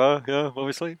 you are,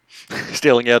 obviously.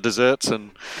 Stealing our desserts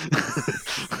and...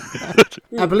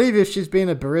 I believe if she's been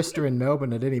a barista in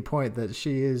Melbourne at any point that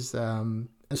she is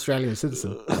Australian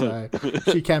citizen, so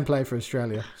she can play for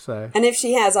Australia. So, and if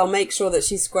she has, I'll make sure that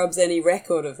she scrubs any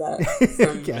record of that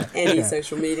from any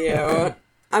social media. Or,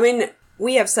 I mean,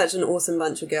 we have such an awesome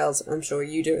bunch of girls. I'm sure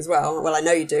you do as well. Well, I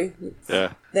know you do.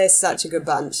 Yeah. They're such a good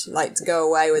bunch. To go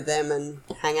away with them and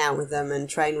hang out with them and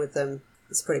train with them.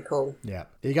 It's pretty cool. Yeah.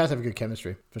 You guys have a good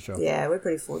chemistry, for sure. Yeah, we're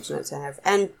pretty fortunate to have.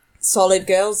 And solid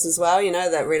girls as well,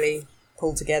 that really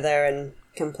pull together and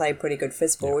can play pretty good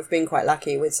fistball. Yeah. We've been quite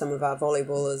lucky with some of our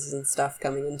volleyballers and stuff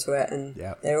coming into it, and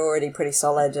they're already pretty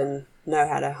solid and know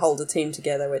how to hold a team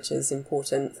together, which is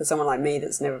important for someone like me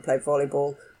that's never played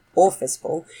volleyball or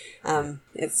fistball.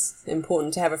 It's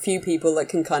important to have a few people that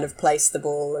can kind of place the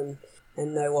ball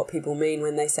and know what people mean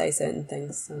when they say certain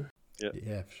things. So.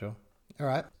 Yeah, for sure. All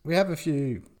right, we have a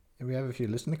few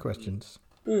listener questions,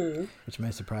 which may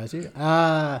surprise you.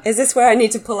 Is this where I need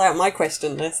to pull out my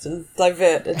question list and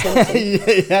divert attention?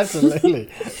 Yeah, absolutely.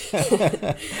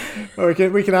 Well,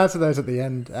 we can answer those at the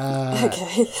end.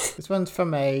 Okay. This one's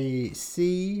from a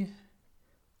C.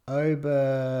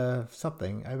 Lana.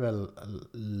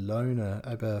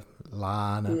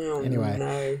 Anyway,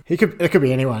 no. It could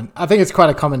be anyone. I think it's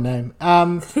quite a common name.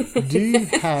 Do you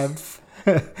have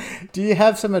Do you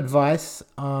have some advice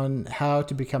on how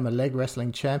to become a leg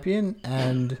wrestling champion,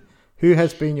 and who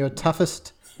has been your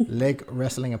toughest leg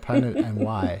wrestling opponent and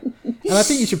why? And I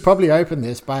think you should probably open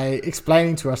this by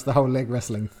explaining to us the whole leg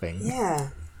wrestling thing. Yeah.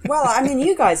 Well, I mean,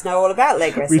 you guys know all about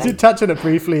leg wrestling. We did touch on it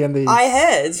briefly in the... I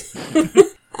heard.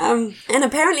 And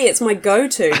apparently it's my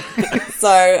go-to.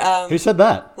 So, who said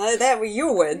that? that were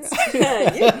your words.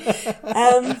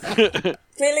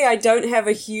 Clearly I don't have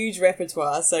a huge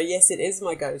repertoire, so yes, it is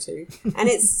my go-to. And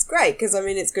it's great, because, I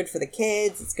mean, it's good for the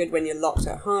kids. It's good when you're locked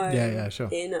at home. Yeah, sure.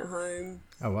 In at home.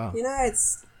 Oh, wow. You know,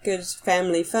 it's good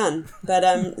family fun. But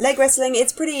leg wrestling,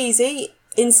 it's pretty easy.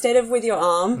 Instead of with your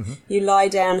arm, you lie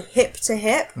down hip to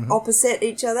hip, opposite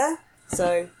each other.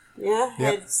 So, yeah,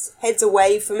 heads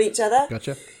away from each other.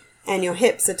 Gotcha. And your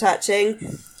hips are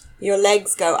touching. Your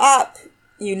legs go up.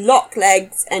 You lock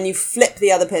legs and you flip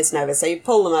the other person over. So you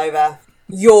pull them over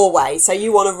your way. So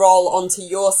you want to roll onto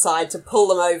your side to pull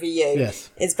them over you.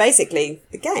 Yes. It's basically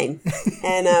the game.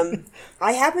 And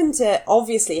I happen to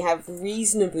obviously have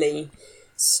reasonably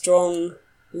strong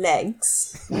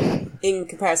legs in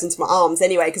comparison to my arms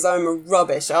anyway, because I'm a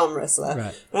rubbish arm wrestler.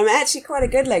 Right. But I'm actually quite a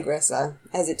good leg wrestler,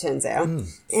 as it turns out.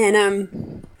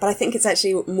 And but I think it's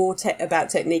actually more about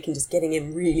technique and just getting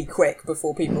in really quick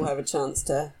before people have a chance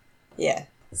to,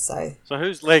 So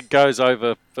whose leg goes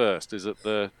over first? Is it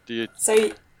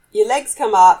So your legs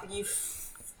come up, you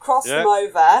cross them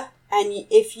over, and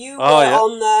if you were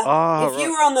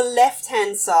you were on the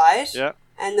left-hand side,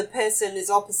 and the person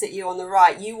is opposite you on the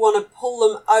right, you want to pull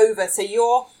them over, so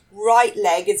your right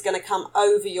leg is going to come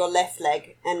over your left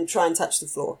leg and try and touch the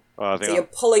floor. Oh, so you're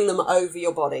pulling them over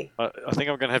your body. I think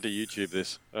I'm going to have to YouTube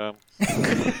this. I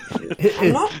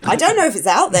don't know if it's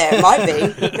out there. It might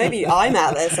be. Maybe I'm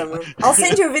out there somewhere. I'll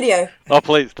send you a video. Oh,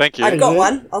 please. Thank you. I've got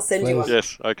one. I'll send you one.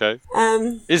 Yes, okay.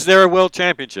 Is there a World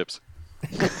Championships?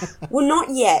 Well, not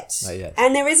yet. Not yet.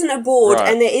 And there isn't a board,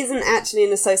 and there isn't actually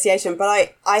an association, but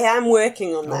I am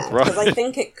working on that, because I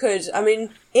think it could. I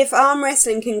mean, if arm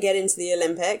wrestling can get into the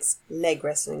Olympics, leg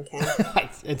wrestling can.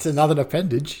 It's another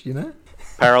appendage, you know?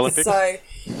 Paralympics? So,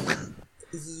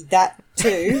 that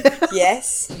too,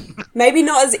 yes. Maybe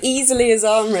not as easily as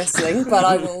arm wrestling, but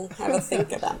I will have a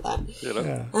think about that.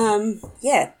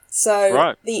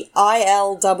 So the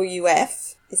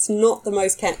ILWF, it's not the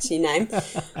most catchy name,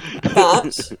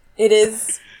 but it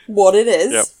is what it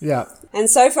is. Yeah. And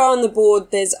so far on the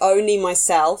board, there's only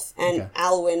myself and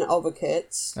Alwyn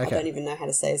Oberkurt. Okay. I don't even know how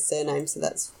to say his surname, so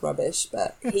that's rubbish.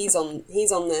 But he's on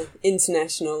the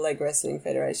International Leg Wrestling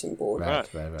Federation board.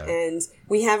 Right. And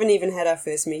we haven't even had our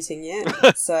first meeting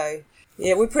yet. So,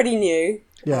 yeah, we're pretty new.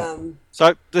 Yeah.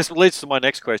 So this leads to my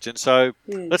next question. So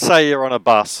let's say you're on a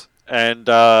bus and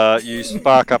you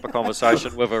spark up a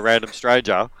conversation with a random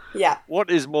stranger. Yeah. What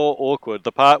is more awkward,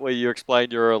 the part where you explain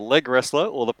you're a leg wrestler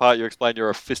or the part you explain you're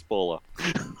a fistballer?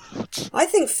 I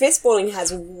think fistballing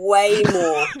has way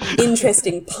more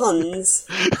interesting puns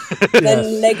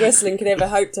than leg wrestling could ever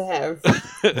hope to have.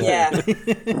 Yeah.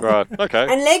 Right, okay.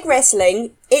 And leg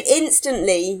wrestling, it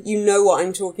instantly, you know what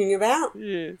I'm talking about.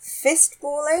 Yeah.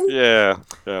 Fistballing? Yeah.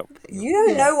 You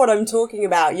don't know what I'm talking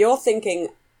about. You're thinking,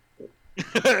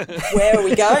 where are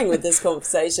we going with this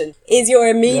conversation? Is your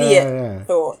immediate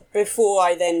thought before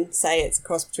I then say it's a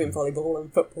cross between volleyball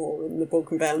and football and the ball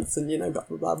can bounce and, blah,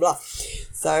 blah, blah, blah.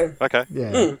 So, okay.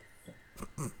 Yeah.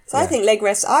 So I think leg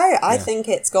rest, I think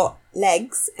it's got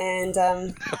legs and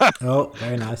oh,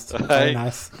 very nice. Very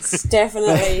nice. It's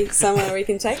definitely somewhere we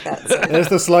can take that. So. There's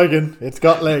the slogan. It's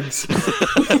got legs.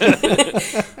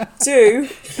 Two.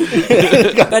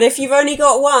 But if you've only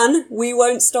got one, we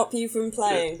won't stop you from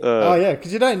playing. Oh yeah,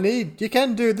 because you don't need. You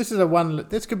can do. This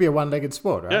could be a one-legged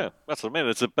sport, right? Yeah, that's what I mean.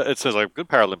 It's a good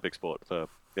Paralympic sport.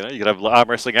 You can have arm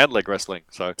wrestling and leg wrestling.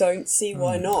 So don't see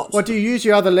why not. Well, do you use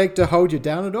your other leg to hold you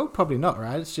down at all? Probably not,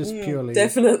 right? It's just purely.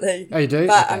 Definitely. Oh, you do?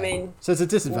 But okay. I mean, so it's a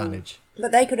disadvantage.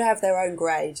 But they could have their own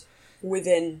grade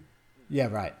within. Yeah.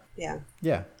 Right. Yeah.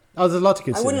 Yeah. Oh, there's a lot to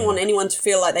consider. I wouldn't want anyone to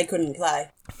feel like they couldn't play.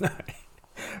 No.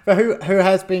 But who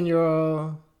has been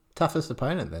your toughest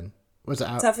opponent then? Was it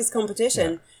toughest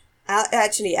competition? Yeah.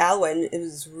 Actually, Alwyn, it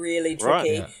was really tricky.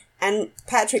 Right, yeah. And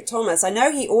Patrick Thomas, I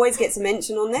know he always gets a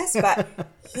mention on this, but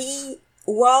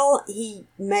while he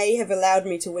may have allowed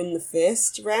me to win the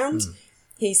first round,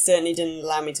 he certainly didn't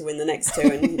allow me to win the next two.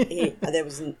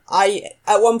 And I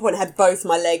at one point had both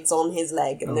my legs on his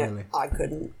leg, and really? I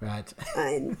couldn't. Right.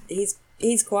 And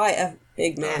he's quite a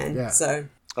big man, so.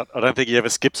 I don't think he ever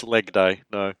skips leg day.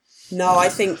 No. No, I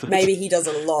think maybe he does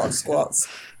a lot of squats.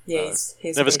 Yeah,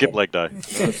 he's never skip good. leg day.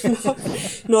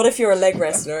 Not if you're a leg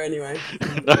wrestler, anyway.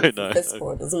 No. Fist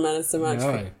sport doesn't matter so much.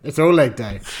 No, it's all leg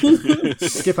day.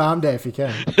 Skip arm day if you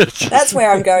can. That's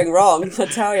where I'm going wrong, I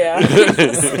tell you.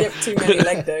 Skip too many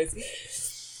leg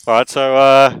days. All right,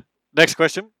 so next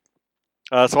question.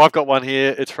 So I've got one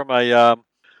here. It's from a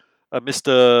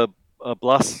Mr.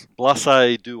 Blase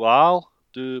Dual.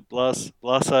 Blase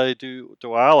Dual.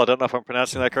 I don't know if I'm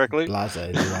pronouncing that correctly. Blase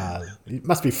Dual. It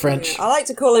must be French. I like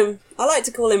to call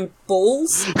him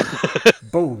Balls.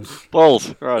 Balls.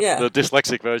 Balls, right. Yeah. The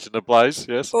dyslexic version of Blaze,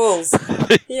 yes. Balls.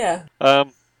 Yeah.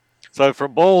 So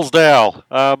from Balls Dow.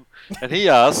 And he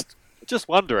asked, just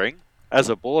wondering, as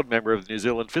a board member of the New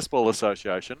Zealand Fistball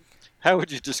Association, how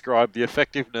would you describe the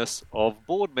effectiveness of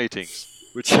board meetings?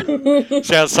 Which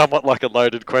sounds somewhat like a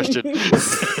loaded question to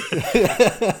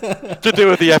do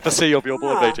with the efficacy of your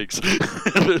board meetings.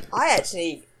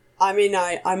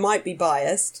 I might be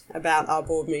biased about our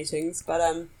board meetings, but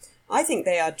I think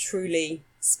they are truly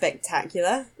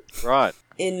spectacular. Right.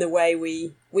 In the way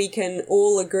we can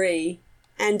all agree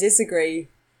and disagree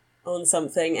on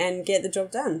something and get the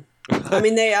job done. I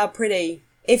mean, they are pretty...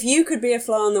 If you could be a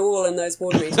fly on the wall in those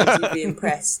board meetings, you'd be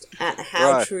impressed at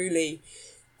how truly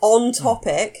on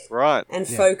topic and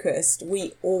focused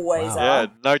we always are. Yeah,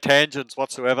 no tangents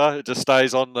whatsoever. It just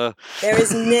stays on the... There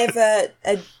is never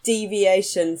a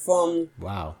deviation from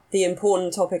Wow. the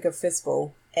important topic of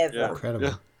fistball, ever. Yeah. Incredible.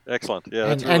 Yeah. Excellent. Yeah,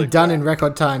 And, that's really and done in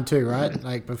record time too, right?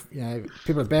 Like,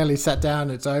 people have barely sat down,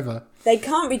 it's over. They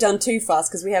can't be done too fast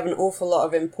because we have an awful lot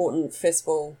of important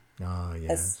fistball Oh,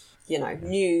 yes.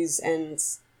 news and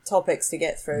topics to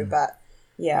get through. But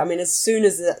yeah, I mean, as soon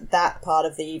as that part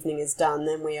of the evening is done,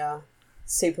 then we are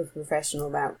super professional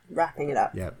about wrapping it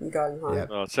up and going home. Yep.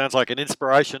 Oh, it sounds like an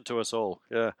inspiration to us all.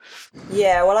 Yeah.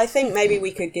 Yeah, well, I think maybe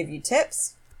we could give you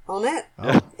tips on it,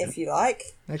 if you like.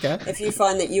 Okay. If you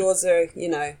find that yours are,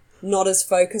 not as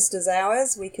focused as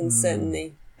ours, we can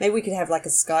certainly... Maybe we could have like a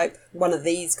Skype, one of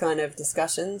these kind of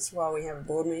discussions while we have a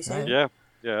board meeting. Yeah,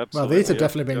 absolutely. Well, these have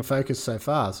definitely been focused so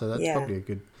far, so that's probably a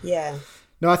good... Yeah.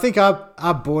 No, I think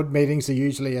our board meetings are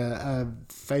usually a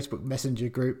Facebook Messenger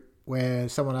group where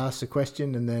someone asks a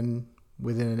question and then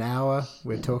within an hour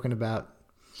we're talking about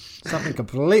something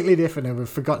completely different and we've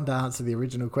forgotten to answer the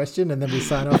original question, and then we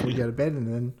sign off and we go to bed, and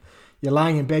then you're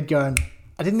lying in bed going,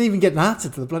 I didn't even get an answer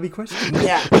to the bloody question.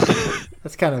 Yeah.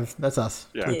 That's us.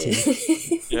 Yeah.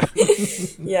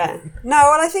 Yeah. No,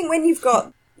 well, I think when you've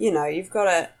got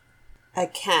a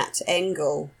cat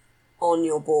angle on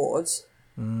your board,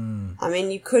 I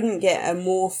mean, you couldn't get a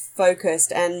more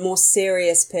focused and more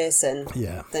serious person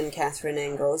than Catherine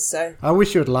Engels. So I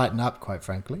wish she would lighten up, quite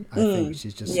frankly. I think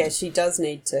she's just... Yeah, she does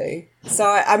need to. So,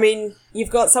 I mean, you've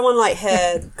got someone like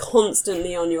her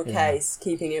constantly on your case,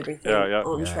 keeping everything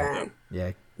on track.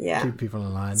 Yeah. Keep people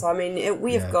in line. So, I mean,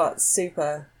 we've got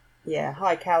super,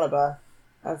 high caliber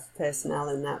of personnel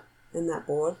in that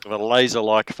board. With a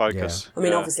laser-like focus. I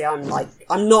mean, obviously, I'm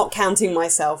not counting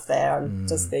myself there. I'm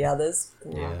just the others.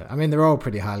 Yeah. I mean, they're all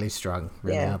pretty highly strung,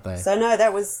 really, aren't they? So, no,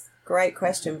 that was great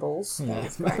question, Balls. That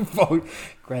was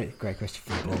great. great question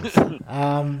for Balls.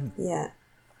 Yeah.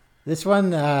 This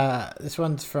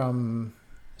one's from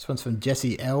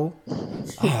Jessie L.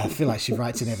 I feel like she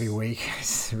writes in every week.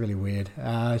 It's really weird.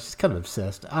 She's kind of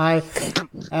obsessed.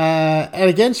 And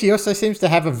again, she also seems to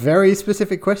have a very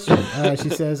specific question.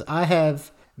 She says, I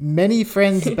have many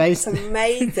friends based... It's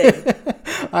amazing.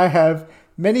 I have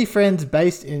many friends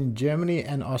based in Germany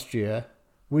and Austria.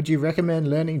 Would you recommend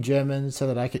learning German so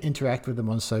that I can interact with them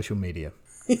on social media?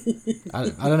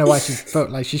 I don't know why she felt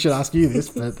like she should ask you this,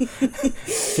 but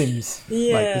seems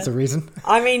like there's a reason.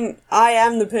 I mean, I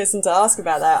am the person to ask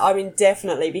about that. I mean,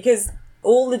 definitely, because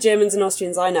all the Germans and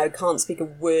Austrians I know can't speak a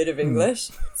word of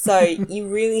English, so you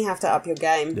really have to up your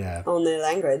game on their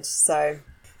language. So,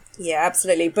 yeah,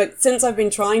 absolutely. But since I've been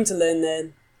trying to learn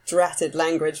their dratted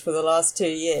language for the last 2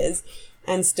 years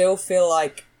and still feel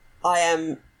like I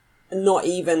am not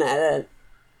even at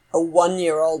a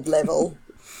 1-year-old level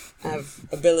of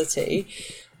ability,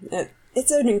 it's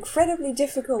an incredibly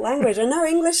difficult language. I know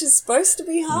English is supposed to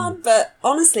be hard, but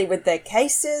honestly, with their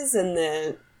cases and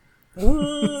their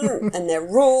and their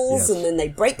rules, and then they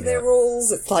break their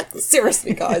rules, it's like,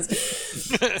 seriously, guys,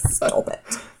 stop it.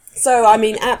 So, I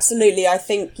mean, absolutely, I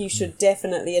think you should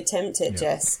definitely attempt it,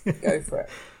 Jess. Go for it.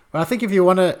 Well, I think if you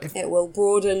want to... It will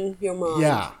broaden your mind.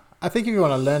 Yeah. I think if you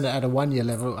want to learn it at a 1-year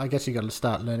level, I guess you got to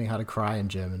start learning how to cry in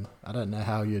German. I don't know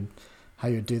how you'd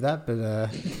do that, but...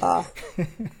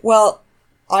 Well,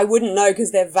 I wouldn't know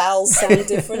because their vowels sound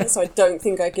different, so I don't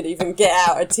think I could even get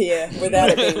out a tear without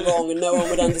it being wrong, and no one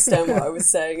would understand what I was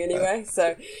saying anyway.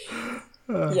 So,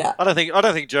 Yeah. I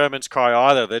don't think Germans cry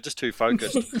either. They're just too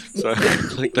focused. So I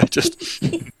think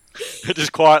they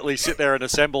just quietly sit there and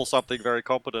assemble something very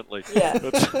competently. Yeah.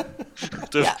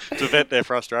 To vent their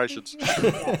frustrations.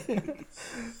 Yeah.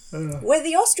 With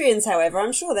the Austrians, however,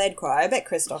 I'm sure they'd cry. I bet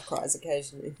Christoph cries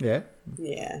occasionally. Yeah.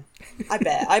 Yeah, I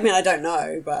bet. I mean, I don't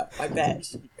know, but I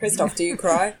bet. Christoph, do you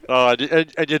cry? Oh,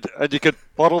 and you could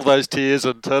bottle those tears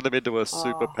and turn them into a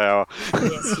superpower.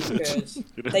 Yes, you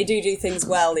could. They do things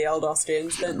well, the old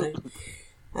Austrians, don't they?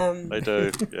 They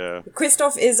do, yeah.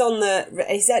 Christoph he's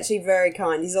actually very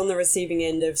kind. He's on the receiving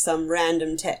end of some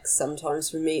random text sometimes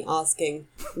from me asking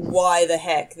why the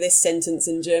heck this sentence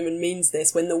in German means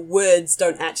this when the words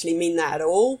don't actually mean that at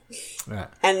all. Right.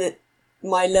 And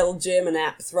my little German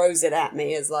app throws it at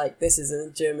me as like, this is a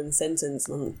German sentence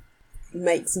and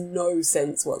makes no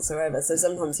sense whatsoever. So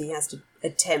sometimes he has to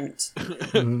attempt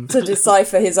to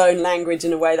decipher his own language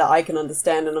in a way that I can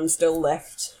understand, and I'm still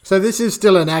left. So this is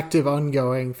still an active,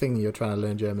 ongoing thing you're trying to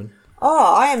learn German?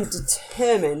 Oh, I am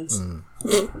determined.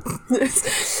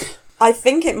 I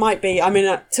think it might be, I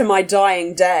mean, to my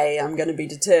dying day, I'm going to be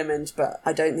determined, but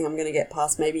I don't think I'm going to get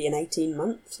past maybe an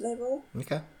 18-month level.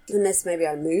 Okay. Unless maybe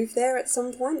I move there at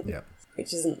some point. Yeah.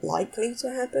 Which isn't likely to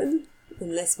happen.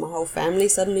 Unless my whole family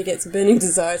suddenly gets a burning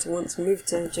desire to want to move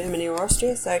to Germany or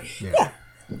Austria. So,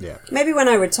 yeah. Maybe when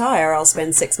I retire, I'll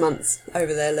spend 6 months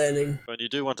over there learning. And you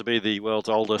do want to be the world's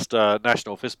oldest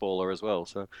national fistballer as well,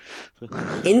 so...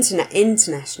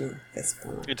 International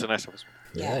fistballer. International fistballer.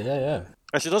 Yeah.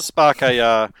 Actually, it does spark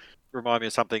remind me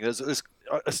of something. It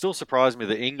still surprised me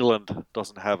that England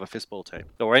doesn't have a fistball team,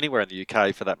 or anywhere in the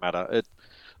UK for that matter.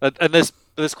 And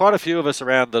there's quite a few of us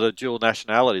around that are dual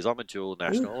nationalities. I'm a dual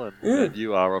national, and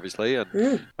you are obviously,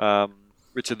 and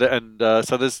Richard, and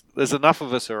so there's enough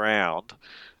of us around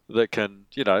that can,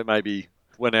 maybe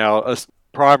when our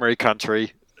primary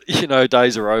country,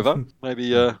 days are over,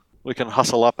 maybe we can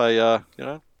hustle up an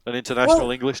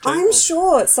international English team. I'm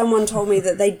sure someone told me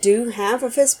that they do have a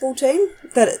fistball team.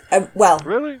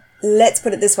 Really? Let's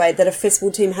put it this way: that a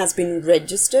fistball team has been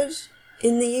registered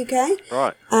in the UK.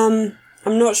 Right.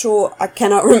 I'm not sure. I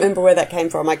cannot remember where that came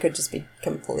from. I could just be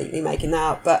completely making that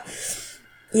up. But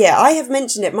yeah, I have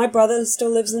mentioned it. My brother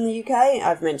still lives in the UK.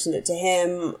 I've mentioned it to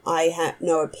him. I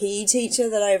know a PE teacher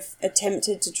that I've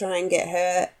attempted to try and get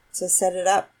her to set it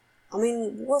up. I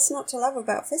mean, what's not to love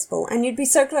about fistball? And you'd be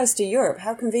so close to Europe.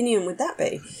 How convenient would that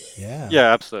be? Yeah.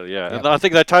 Yeah, absolutely, yeah. Yep. And I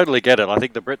think they totally get it. I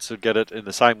think the Brits would get it in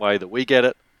the same way that we get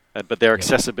it. But their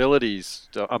accessibility's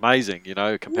amazing,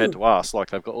 compared to us. Like,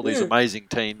 they've got all these amazing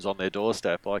teams on their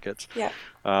doorstep. Like, it's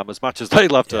as much as they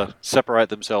love to separate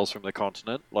themselves from the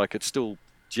continent, like, it's still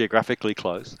geographically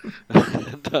close.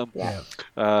 And,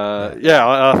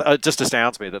 it just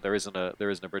astounds me that there isn't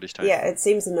a British team. Yeah, it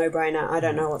seems a no-brainer. I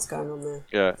don't know what's going on there.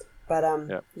 Yeah. But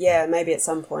maybe at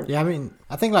some point. Yeah, I mean,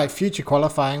 I think like future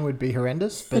qualifying would be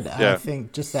horrendous, but I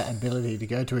think just that ability to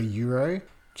go to a Euro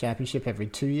Championship every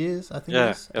 2 years, I think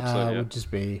would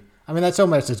just be... I mean, that's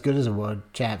almost as good as a World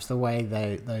Champs, the way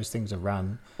those things are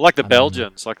run. Like the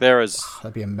Belgians,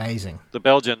 that'd be amazing. The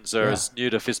Belgians are as new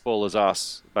to fistball as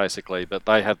us, basically, but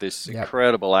they have this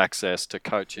incredible access to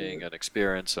coaching and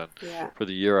experience and for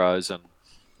the Euros, and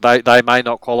they may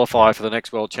not qualify for the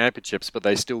next World Championships, but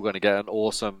they're still going to get an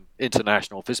awesome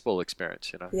international fistball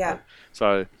experience, Yeah.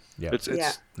 So it's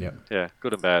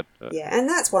good and bad. Yeah, and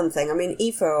that's one thing. I mean,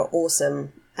 IFA are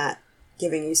awesome at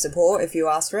giving you support if you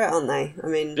ask for it, aren't they? I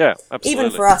mean,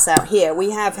 even for us out here,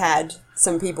 we have had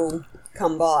some people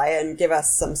come by and give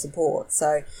us some support.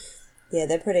 So, yeah,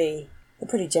 they're pretty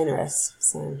generous.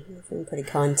 So, they've been pretty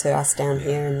kind to us down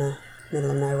here in the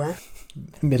middle of nowhere.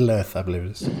 Middle Earth, I believe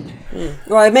it is.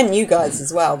 Well, I meant you guys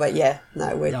as well, but we're...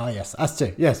 Oh, yes, us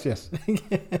too. Yes.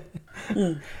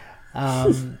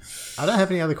 I don't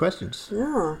have any other questions.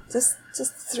 No, just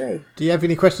 3. Do you have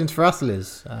any questions for us,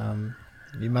 Liz?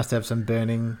 You must have some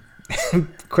burning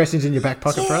questions in your back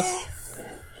pocket for us.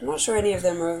 I'm not sure any of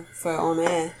them are for on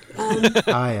air.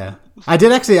 I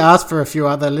did actually ask for a few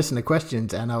other listener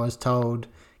questions, and I was told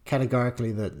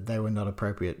categorically that they were not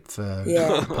appropriate for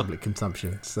public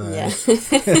consumption. So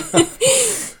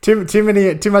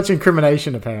too much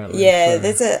incrimination apparently. Yeah,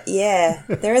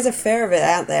 there is a fair of it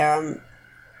out there.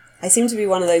 I seem to be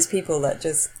one of those people that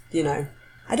just,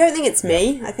 I don't think it's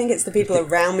me. I think it's the people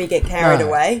around me get carried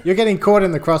away. You're getting caught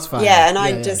in the crossfire. Yeah, and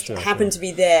I just happen to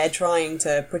be there trying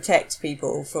to protect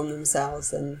people from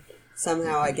themselves, and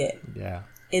somehow I get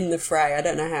in the fray. I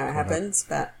don't know how it happens,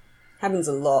 but it happens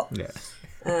a lot. Yeah.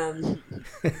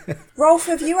 Rolf,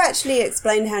 have you actually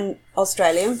explained how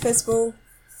Australian fistball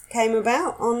came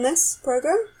about on this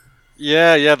program?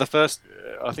 Yeah. The first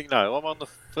I think no, I'm on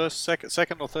the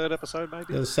second or third episode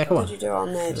maybe. The second What one. did you do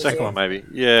on there? The second one maybe.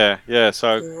 Yeah.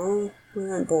 So Oh, we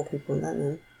won't bore people with that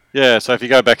then. yeah, so if you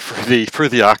go back through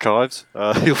the archives,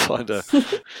 you'll find a.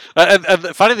 And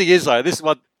the funny thing is though, this is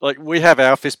what like we have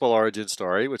our fistball origin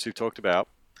story, which we've talked about.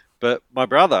 But my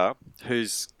brother,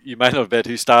 who's you may not have met,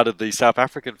 who started the South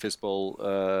African Fistball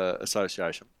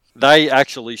Association, they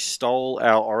actually stole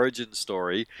our origin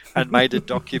story and made a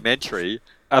documentary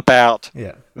about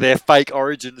their fake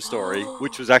origin story,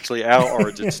 which was actually our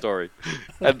origin story.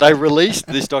 And they released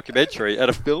this documentary at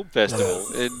a film festival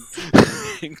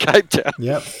in Cape Town.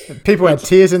 Yep. People had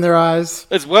tears in their eyes.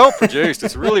 It's well produced.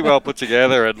 It's really well put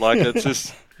together, and like it's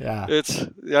just. Yeah. It's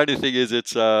the only thing is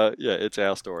it's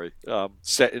our story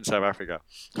set in South Africa.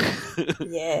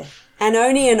 Yeah, and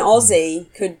only an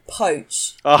Aussie could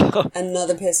poach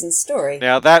another person's story.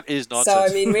 Now that is nonsense. So I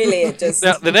mean, really, it just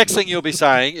now the next thing you'll be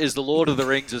saying is the Lord of the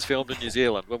Rings is filmed in New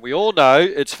Zealand, when we all know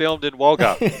it's filmed in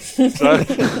Wagga. So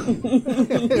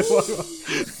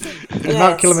And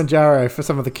not Kilimanjaro for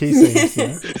some of the key scenes.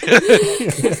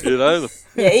 you know.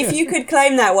 Yeah, if you could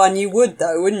claim that one, you would,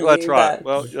 though, wouldn't That's you? right. But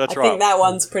Well, that's I right. think that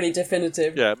one's pretty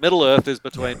definitive. Yeah, Middle Earth is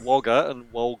between Wagga and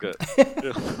Walgett.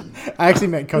 I actually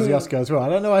meant Kosciuszko as well. I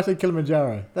don't know why I said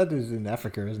Kilimanjaro. That is in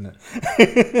Africa, isn't it?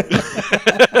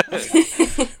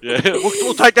 Yeah,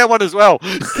 we'll take that one as well.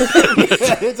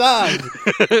 It's ours.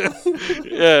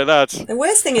 Yeah, that's. The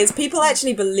worst thing is people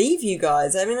actually believe you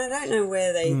guys. I mean, I don't know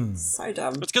where they... So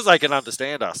dumb. It's because they can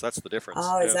understand us. That's the difference.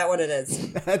 Oh, is that what it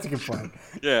is? That's a good point.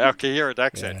 Yeah, our coherent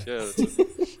accent. Yeah.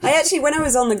 I actually, when I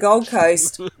was on the Gold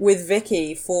Coast with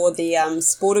Vicky for the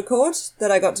Sport Accord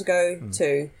that I got to go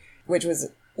to, which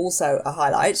was also a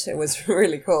highlight, it was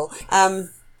really cool,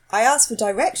 I asked for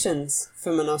directions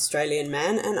from an Australian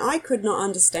man, and I could not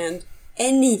understand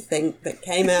anything that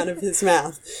came out of his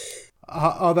mouth.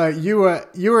 Although you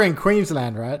were in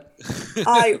Queensland, right?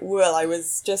 I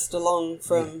was just along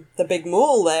from the big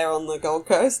mall there on the Gold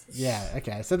Coast. Yeah.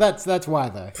 Okay. So that's why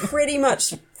though. Pretty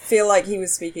much feel like he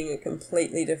was speaking a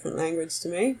completely different language to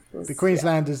me. The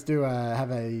Queenslanders do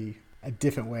have a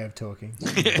different way of talking.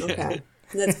 Okay,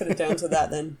 let's put it down to that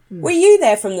then. Were you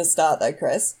there from the start though,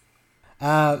 Chris?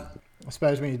 I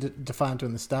suppose when you define to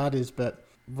in the start is, but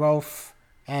Rolf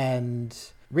and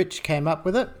Rich came up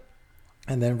with it,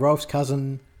 and then Rolf's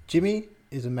cousin Jimmy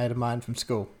is a mate of mine from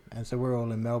school, and so we're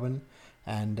all in Melbourne,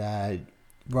 and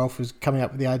Rolf was coming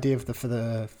up with the idea for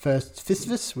the first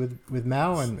Fistmas with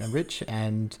Mal and Rich,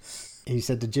 and he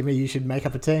said to Jimmy, "You should make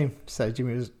up a team." So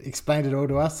Jimmy explained it all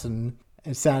to us, and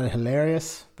it sounded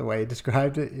hilarious the way he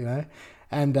described it, you know.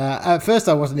 And at first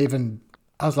I was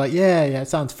like, yeah, it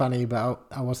sounds funny, but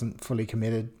I wasn't fully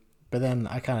committed. But then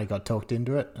I kind of got talked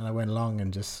into it, and I went along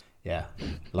and just,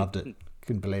 loved it.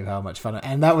 Couldn't believe how much fun.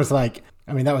 And that was that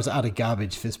was utter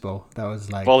garbage fistball. That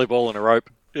was like... volleyball and a rope.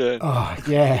 Yeah. Oh,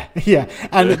 yeah.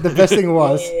 And the best thing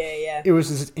was, Yeah. it was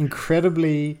this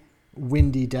incredibly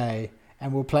windy day,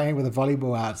 and we're playing with a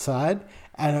volleyball outside.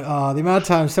 And the amount of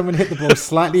time someone hit the ball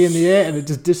slightly in the air and it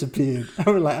just disappeared. And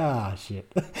we're like,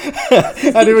 shit.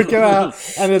 And it would go out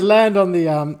and it'd land on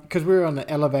the, because we were on the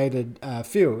elevated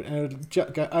field, and it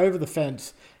would go over the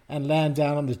fence and land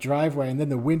down on this driveway, and then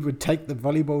the wind would take the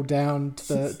volleyball down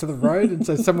to the road, and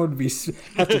so someone would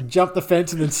have to jump the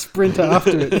fence and then sprint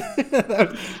after it.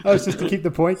 That was just to keep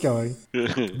the point going.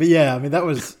 But yeah, I mean, that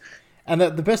was... And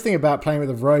the best thing about playing with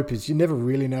a rope is you never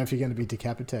really know if you're going to be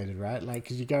decapitated, right? Like,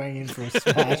 because you're going in for a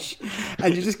smash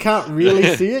and you just can't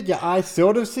really see it. Your eye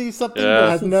sort of sees something, but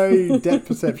has no depth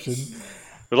perception.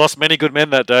 We lost many good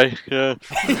men that day. Yeah.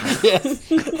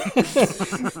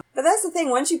 But that's the thing.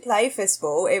 Once you play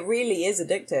fistball, it really is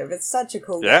addictive. It's such a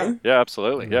cool game. Yeah,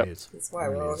 absolutely. Yeah. That's why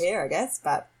we're all here, I guess.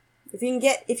 But if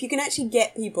you can actually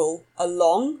get people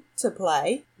along to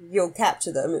play, you'll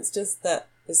capture them. It's just that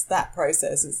it's that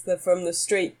process. It's from the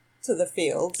street to the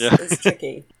field. Yeah. It's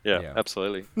tricky. Yeah,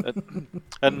 absolutely.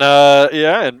 And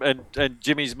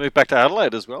Jimmy's moved back to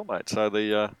Adelaide as well, mate. So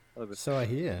So I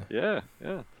hear. Yeah.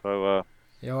 So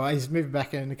well, he's moving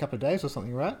back in a couple of days or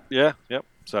something, right? yeah, yep.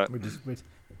 So We're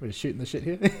just shooting the shit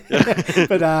here.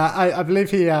 But I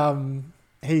believe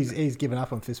he's given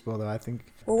up on fistball though, I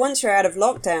think. Well, once you're out of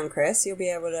lockdown, Chris, you'll be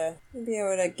able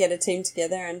to get a team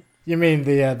together and. You mean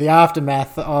the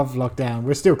aftermath of lockdown?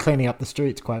 We're still cleaning up the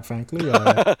streets, quite frankly.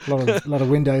 A lot of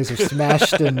windows are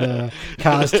smashed and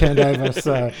cars turned over.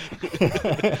 So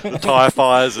tyre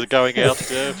fires are going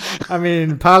out. Yeah. I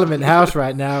mean, Parliament House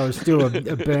right now is still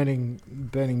a burning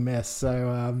mess.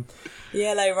 So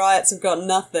The LA riots have got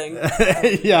nothing.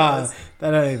 yeah, they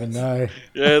don't even know.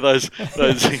 Yeah,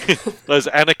 those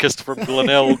anarchists from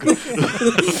Glenelg.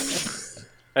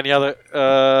 Any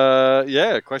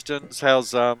other questions?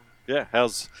 How's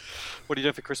what are you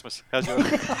doing for Christmas? How's your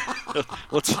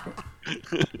what's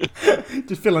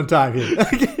Just filling time here.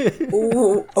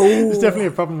 Ooh. It's definitely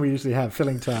a problem we usually have,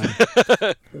 filling time.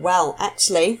 Well,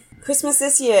 actually, Christmas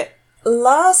this year.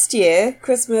 Last year,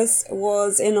 Christmas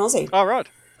was in Aussie. Oh, right.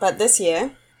 But this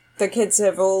year, the kids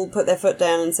have all put their foot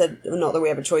down and said, not that we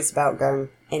have a choice about going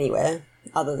anywhere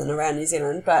other than around New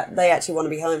Zealand, but they actually want to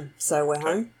be home. So we're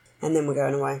home, and then we're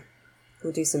going away.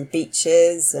 We'll do some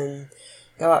beaches and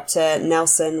go up to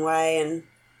Nelson Way and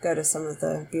go to some of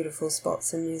the beautiful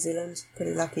spots in New Zealand.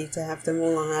 Pretty lucky to have them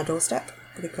all on our doorstep,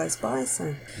 pretty close by.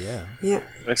 So yeah.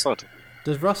 Excellent.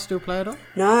 Does Ross still play at all?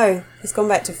 No, he's gone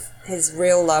back to his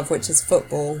real love, which is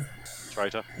football.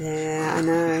 Traitor. Yeah, I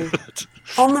know.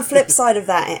 On the flip side of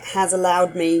that, it has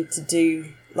allowed me to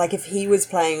do, like, if he was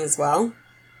playing as well,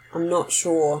 I'm not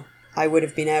sure I would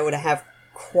have been able to have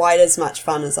quite as much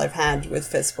fun as I've had with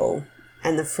fistball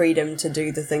and the freedom to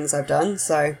do the things I've done.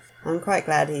 So I'm quite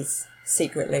glad he's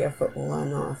secretly a footballer,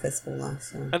 not a fistballer.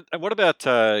 So. And what about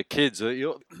kids?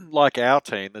 Like our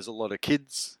team, there's a lot of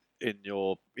kids in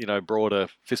your broader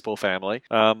fistball family.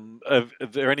 Are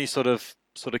there any sort of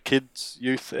kids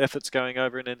youth efforts going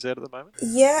over in NZ at the moment?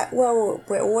 Yeah, well,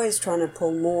 we're always trying to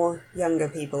pull more younger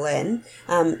people in.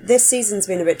 This season's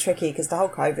been a bit tricky because the whole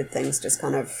COVID thing's just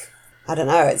kind of, I don't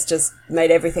know, it's just made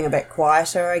everything a bit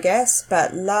quieter, I guess.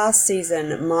 But last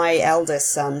season, my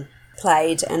eldest son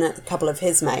played and a couple of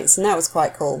his mates, and that was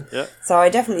quite cool. Yeah. So I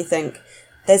definitely think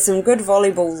there's some good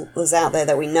volleyballers out there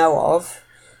that we know of.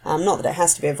 Not that it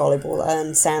has to be a volleyballer,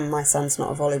 and Sam, my son's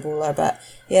not a volleyballer, but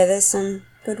yeah, there's some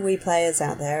good wee players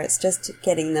out there. It's just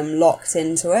getting them locked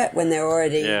into it when they're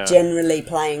already generally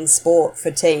playing sport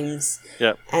for teams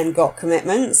and got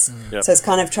commitments. Yep. So it's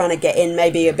kind of trying to get in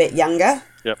maybe a bit younger.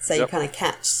 Yep. So you kind of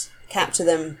capture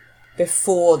them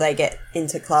before they get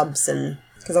into clubs, and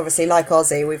because obviously like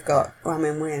Aussie, we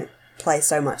play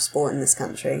so much sport in this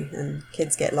country, and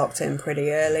kids get locked in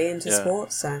pretty early into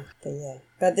sport. So,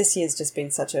 but this year's just been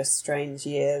such a strange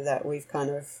year that we've kind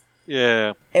of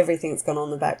everything's gone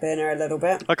on the back burner a little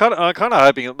bit. I'm kind of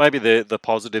hoping that maybe the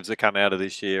positives that come out of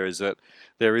this year is that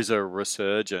there is a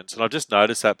resurgence, and I've just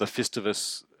noticed that the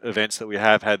Fistmas events that we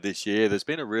have had this year, there's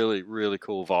been a really, really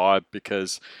cool vibe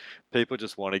because people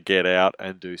just want to get out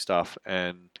and do stuff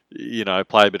and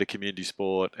play a bit of community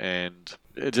sport and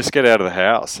just get out of the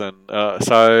house. And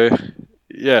so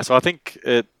I think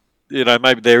it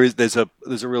maybe there's a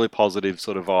really positive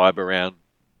sort of vibe around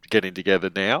getting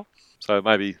together now. So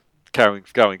maybe going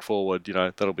forward,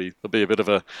 there'll be a bit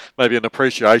of maybe an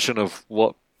appreciation of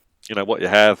what you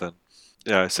have, and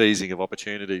seizing of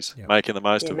opportunities, making the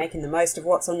most of it. Making the most of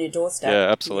what's on your doorstep.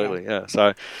 Yeah, absolutely. Yeah.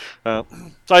 So I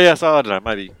don't know.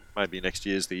 Maybe next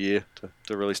year's the year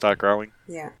to really start growing.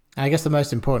 Yeah. I guess the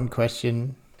most important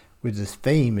question with this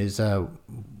theme is,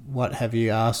 what have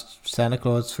you asked Santa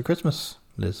Claus for Christmas,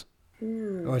 Liz?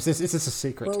 Or is this a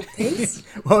secret? World peace.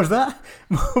 What was that?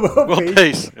 World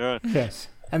peace. Yeah. Yes.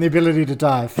 And the ability to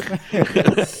dive.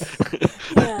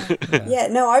 Yeah,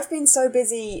 no, I've been so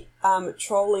busy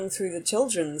trolling through the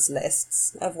children's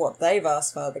lists of what they've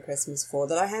asked Father Christmas for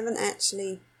that I haven't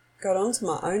actually got onto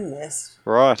my own list.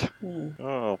 Right.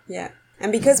 Oh. Yeah.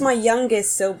 And because my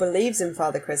youngest still believes in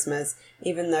Father Christmas,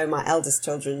 even though my eldest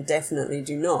children definitely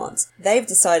do not, they've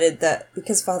decided that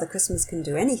because Father Christmas can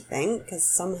do anything, because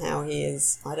somehow he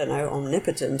is, I don't know,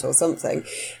 omnipotent or something,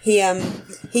 he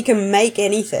can make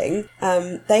anything,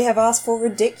 they have asked for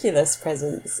ridiculous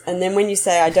presents. And then when you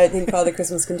say, I don't think Father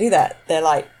Christmas can do that, they're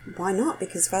like, why not?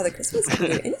 Because Father Christmas can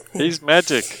do anything. He's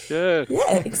magic, yeah.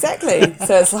 Yeah, exactly.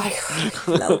 So it's like,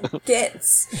 little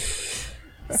gets...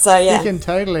 So yeah, he can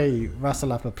totally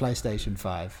rustle up a PlayStation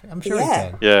 5. I'm sure he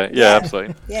can. Yeah,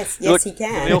 absolutely. Yes, he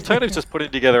can. The alternative is just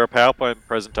putting together a PowerPoint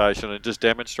presentation and just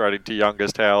demonstrating to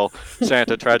youngest how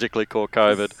Santa tragically caught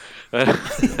COVID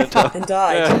and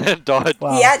died. Yeah, and died.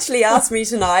 Wow. He actually asked me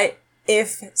tonight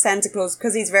if Santa Claus,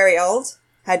 because he's very old,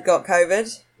 had got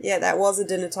COVID. Yeah, that was a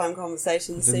dinner time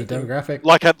conversation. It's in the demographic.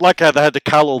 Like how they had to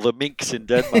cull the minks in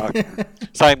Denmark.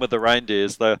 Same with the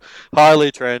reindeers. They're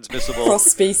highly transmissible. Cross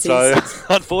species. So,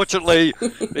 unfortunately,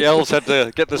 the elves had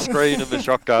to get the screen and the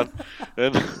shotgun.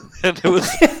 And it was...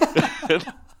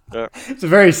 It's a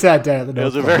very sad day at the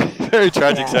North It was a very, very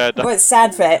tragic, sad day. Well, it's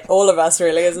sad for all of us,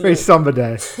 really, isn't very it? somber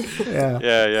day. Yeah.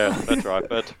 Yeah, that's right.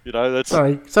 But, that's...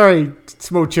 Sorry,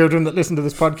 small children that listen to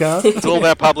this podcast. It's all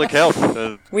about public health.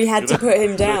 We had to put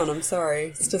him down, I'm sorry.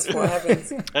 It's just what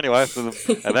happens. Anyway,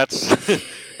 and that's...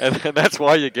 And that's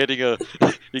why you're getting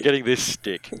this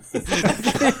stick.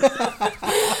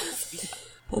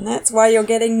 And that's why you're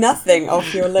getting nothing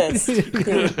off your list.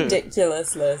 Your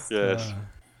ridiculous list. Yes.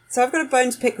 So I've got a bone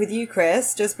to pick with you,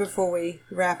 Chris, just before we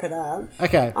wrap it up.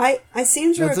 Okay. I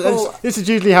seem to recall... This is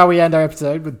usually how we end our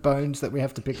episode, with bones that we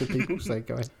have to pick with people, so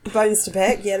go ahead. Bones to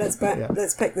pick, yeah, let's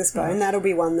pick this bone. That'll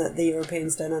be one that the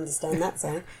Europeans don't understand, that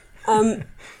saying. And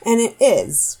it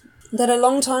is that a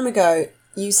long time ago,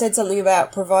 you said something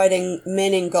about providing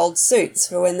men in gold suits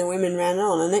for when the women ran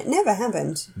on, and it never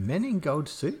happened. Men in gold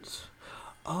suits?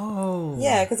 Oh.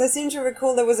 Yeah, because I seem to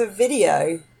recall there was a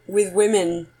video with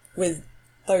women with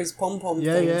those pom-pom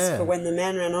things for when the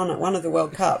man ran on at one of the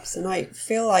World Cups, and I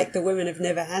feel like the women have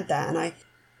never had that, and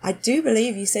I do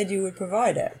believe you said you would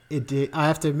provide it. It did. I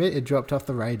have to admit, it dropped off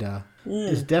the radar.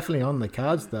 It's definitely on the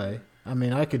cards, though. I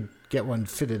mean, I could get one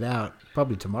fitted out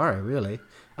probably tomorrow, really.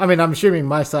 I mean, I'm assuming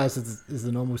my size is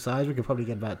the normal size. We could probably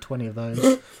get about 20 of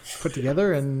those put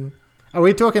together. And are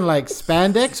we talking like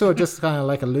spandex or just kind of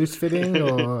like a loose fitting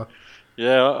or...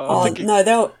 Yeah. No,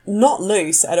 they're not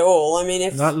loose at all. I mean,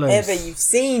 if ever you've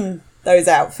seen those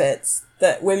outfits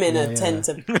that women tend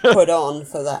to put on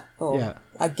for that, or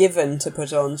are given to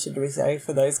put on, should we say,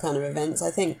 for those kind of events, I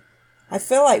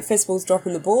feel like Fistball's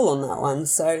dropping the ball on that one,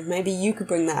 so maybe you could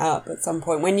bring that up at some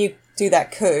point. When you do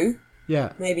that coup,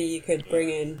 maybe you could bring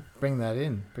it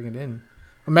in.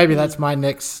 Or maybe that's my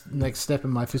next step in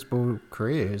my Fistball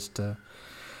career, is to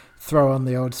throw on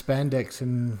the old spandex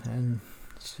and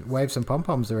wave some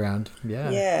pom-poms around.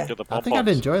 Yeah. I think I'd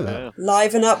enjoy that. Yeah.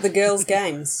 Liven up the girls'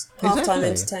 games. Halftime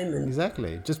entertainment.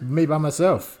 Exactly. Just me by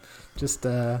myself. Just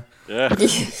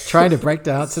trying to break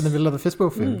dance in the middle of the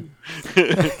Fistball film.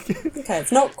 Okay,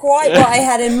 it's not quite what I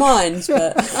had in mind,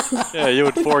 but... Yeah, you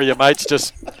and four of your mates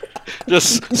just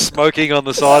smoking on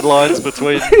the sidelines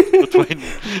between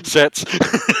sets.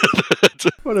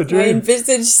 What a dream. I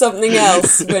envisaged something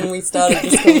else when we started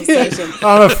this conversation.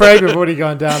 I'm afraid we've already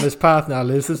gone down this path now,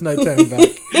 Liz. There's no turning back.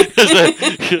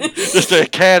 just a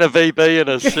can of VB and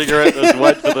a cigarette, just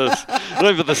wait for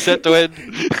the set to end.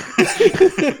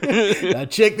 Now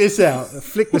check this out.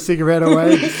 Flick the cigarette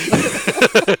away.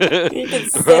 You can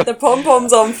set the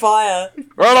pom-poms on fire.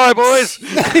 Righto, boys.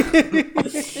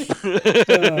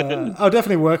 I'll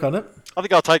definitely work on it. I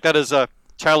think I'll take that as a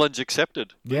challenge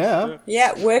accepted. Yeah.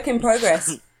 Yeah, work in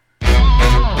progress.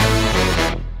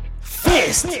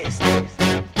 Fist.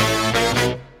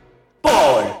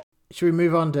 Ball. Should we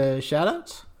move on to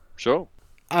shout-outs? Sure.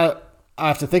 I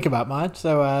have to think about mine.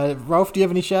 So, Rolf, do you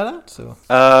have any shout-outs? Or?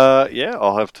 Yeah,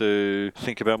 I'll have to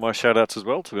think about my shout-outs as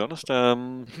well, to be honest.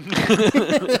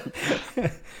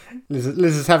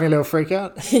 Liz is having a little freak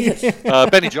out.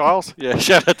 Benny Giles. Yeah,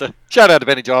 shout out to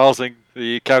Benny Giles and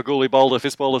the Kalgoorlie Boulder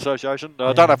Fistball Association.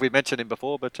 I don't know if we mentioned him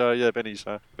before, but Benny's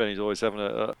always having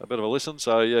a bit of a listen.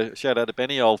 So yeah, shout out to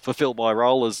Benny. I'll fulfil my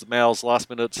role as Mal's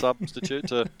last-minute substitute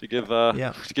to give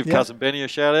cousin Benny a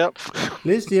shout-out.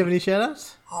 Liz, do you have any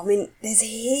shout-outs? I mean, there's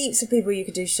heaps of people you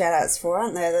could do shout-outs for,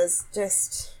 aren't there? There's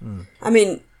just... I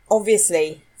mean,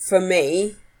 obviously, for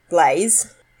me,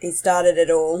 Blaze, he started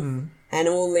it all, and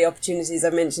all the opportunities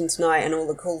I've mentioned tonight and all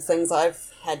the cool things I've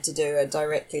had to do are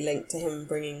directly linked to him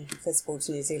bringing Fistball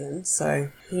to New Zealand,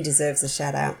 so he deserves a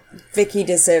shout-out. Vicky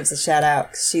deserves a shout-out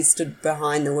because she stood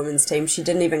behind the women's team. She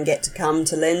didn't even get to come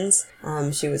to Lynn's.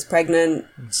 She was pregnant,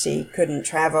 she couldn't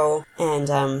travel,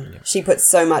 and she put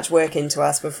so much work into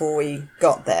us before we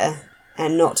got there,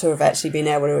 and not to have actually been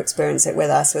able to experience it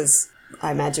with us was, I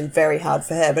imagine, very hard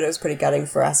for her, but it was pretty gutting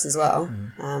for us as well.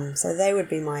 So they would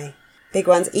be my big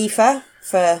ones. Aoife,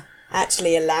 for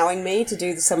actually allowing me to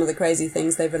do some of the crazy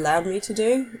things they've allowed me to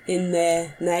do in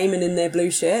their name and in their blue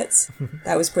shirts.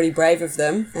 That was pretty brave of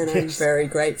them, and I'm very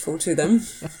grateful to them.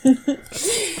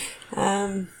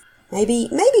 Maybe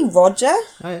Roger.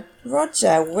 Oh, yeah.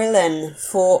 Roger Willen,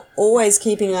 for always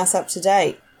keeping us up to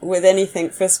date with anything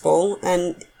Fistball,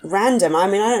 and random. I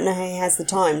mean, I don't know how he has the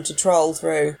time to troll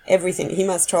through everything he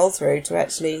must troll through to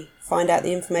actually find out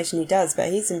the information he does,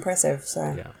 but he's impressive,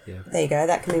 so there you go.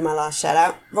 That can be my last shout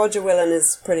out. Roger Willen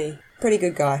is pretty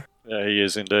good guy. Yeah, he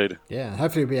is indeed. Yeah,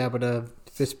 hopefully we'll be able to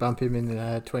fist bump him in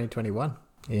 2021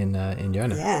 in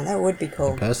Yona. Yeah, that would be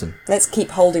cool. In person. Let's keep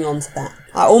holding on to that.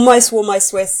 I almost wore my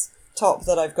Swiss top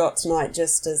that I've got tonight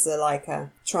just as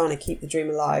trying to keep the dream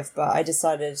alive, but I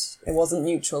decided it wasn't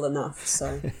neutral enough,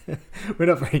 so... We're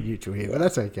not very neutral here, but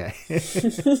that's okay.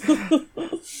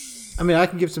 I mean, I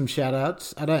can give some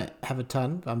shout-outs. I don't have a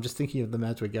ton, but I'm just thinking of them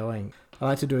as we're going. I'd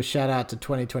like to do a shout-out to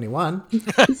 2021,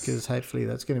 because hopefully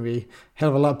that's going to be a hell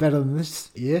of a lot better than this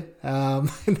year, and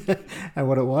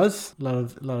what it was. A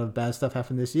lot of bad stuff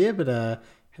happened this year, but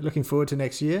looking forward to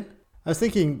next year. I was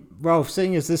thinking, Rolf,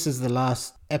 seeing as this is the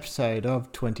last episode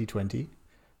of 2020,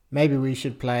 maybe we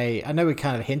should play... I know we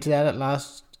kind of hinted at it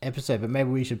last episode, but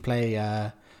maybe we should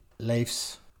play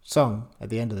Leif's song at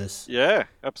the end of this. Yeah,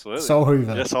 absolutely. Soul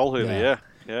Hoover. Yeah, Soul Hoover,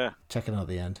 yeah. Check it out at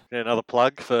the end. Yeah, another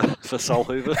plug for Soul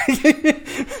Hoover.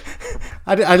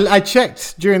 I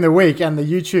checked during the week and the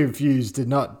YouTube views did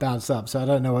not bounce up, so I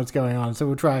don't know what's going on. So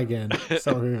we'll try again.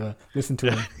 Soul Hoover. Listen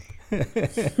to him.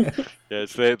 Yeah,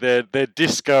 it's their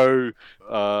disco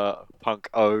punk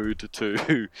ode to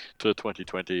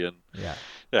 2020, and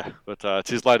but it's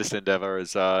his latest endeavour.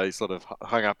 As he sort of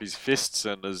hung up his fists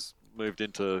and has moved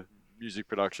into music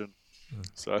production.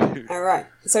 So all right,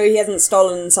 so he hasn't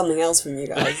stolen something else from you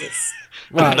guys. It's...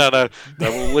 Right. No,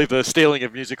 we'll leave the stealing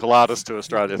of musical artists to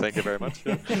Australia. Thank you very much.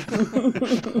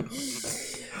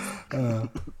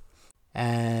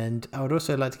 And I would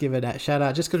also like to give a shout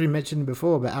out, just because we mentioned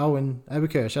before, but Alwyn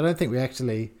Oberkirch. I don't think we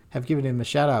actually have given him a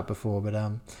shout out before, but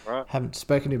right. haven't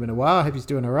spoken to him in a while. I hope he's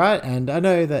doing all right. And I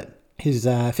know that his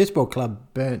fistball club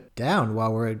burnt down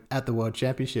while we're at the World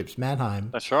Championships, Mannheim.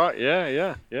 That's right.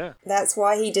 Yeah. That's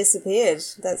why he disappeared.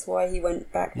 That's why he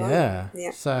went back home. Yeah.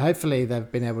 So hopefully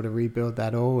they've been able to rebuild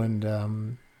that all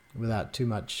and without too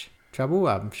much trouble.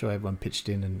 I'm sure everyone pitched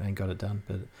in and got it done,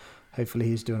 but hopefully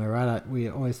he's doing all right. We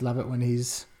always love it when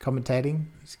he's commentating.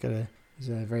 He's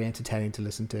very entertaining to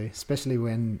listen to, especially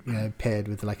when paired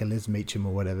with like a Liz Meecham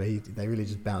or whatever. They really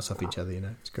just bounce off each other.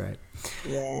 It's great.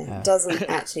 Yeah, it doesn't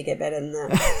actually get better than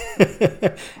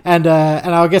that. and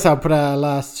I guess I'll put a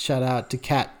last shout out to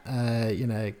Kat.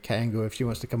 Kat Engel, if she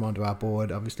wants to come onto our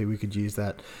board, obviously we could use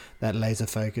that laser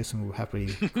focus, and we'll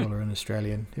happily call her an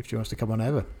Australian if she wants to come on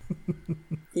over.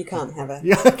 You can't have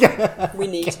her. We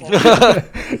need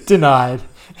her. Denied.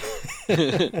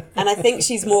 And I think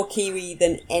she's more Kiwi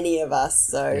than any of us,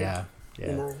 so yeah.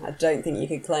 I don't think you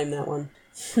could claim that one.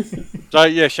 So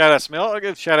shout out Smell. I'll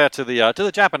give a shout out to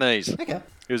the Japanese. Okay.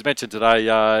 He was mentioned today.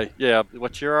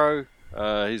 Wachiro.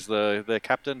 He's their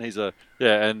captain. He's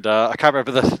and I can't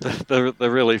remember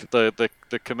the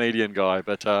comedian guy,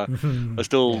 but I'm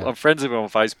friends with him on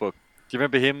Facebook. Do you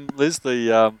remember him, Liz?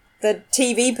 The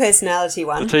TV personality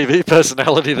one. The TV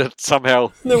personality that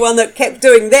somehow... The one that kept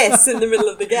doing this in the middle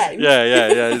of the game.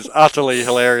 Yeah. He's utterly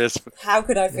hilarious. How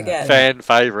could I forget? Fan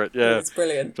favourite, yeah. It's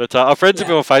brilliant. But I'm friends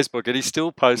with him on Facebook, and he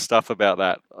still posts stuff about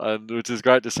that, which is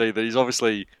great to see that he's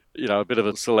obviously... a bit of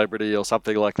a celebrity or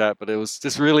something like that, but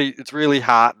it's really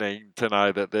heartening to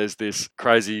know that there's this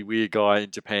crazy weird guy in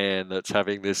Japan that's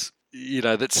having this,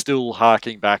 that's still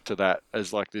harking back to that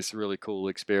as like this really cool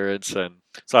experience. And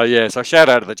so shout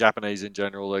out to the Japanese in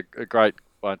general, a great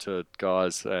bunch of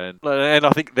guys, and I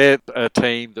think they're a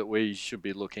team that we should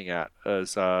be looking at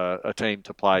as a team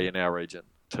to play in our region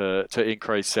to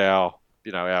increase our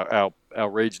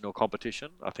regional competition.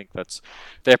 I think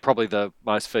they're probably the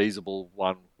most feasible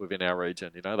one within our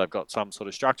region. They've got some sort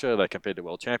of structure. They compete at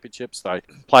World Championships. They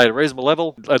play at a reasonable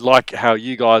level. And like how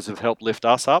you guys have helped lift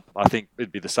us up, I think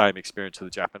it'd be the same experience for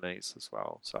the Japanese as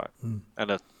well. So,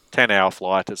 and a 10-hour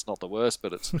flight, it's not the worst,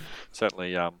 but it's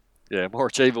certainly more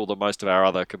achievable than most of our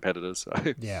other competitors.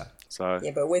 So. Yeah.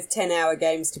 But with 10-hour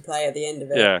games to play at the end of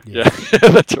it. Yeah.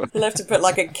 That's right. You'll have to put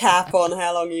like a cap on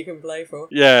how long you can play for.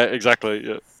 Yeah, exactly.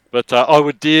 Yeah. But I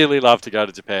would dearly love to go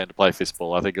to Japan to play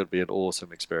fistball. I think it would be an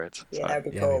awesome experience. Yeah, that'd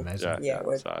be cool. Amazing. Yeah, it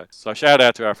would. So shout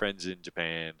out to our friends in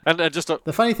Japan. And just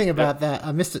the funny thing about that,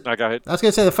 I missed it. No, go ahead. I was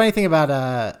going to say the funny thing about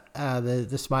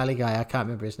the smiley guy. I can't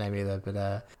remember his name either,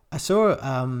 but I saw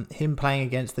him playing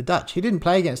against the Dutch. He didn't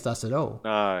play against us at all.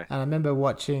 No. And I remember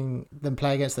watching them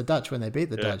play against the Dutch when they beat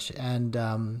the Dutch,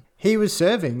 and he was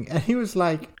serving, and he was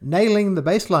like nailing the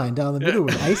baseline down the middle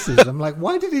with aces. I'm like,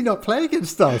 why did he not play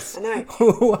against us? I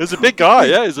know. He's a big guy,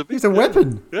 yeah. He's a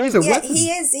weapon. Yeah. He's a weapon.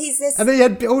 He is. He's this. And then he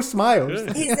had all smiles.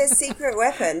 Yeah. He's their secret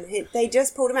weapon. They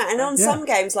just pulled him out. And on some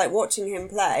games, like watching him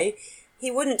play, he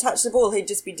wouldn't touch the ball. He'd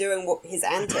just be doing his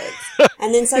antics.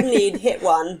 And then suddenly he'd hit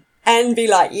one and be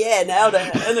like, yeah, nailed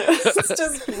it. And it was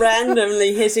just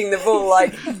randomly hitting the ball.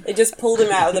 Like, they just pulled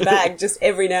him out of the bag just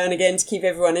every now and again to keep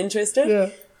everyone interested.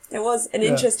 Yeah. It was an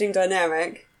interesting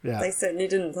dynamic. Yeah. They certainly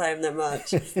didn't play him that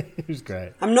much. It was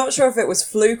great. I'm not sure if it was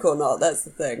fluke or not, that's the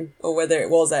thing. Or whether it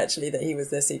was actually that he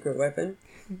was their secret weapon.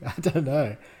 I don't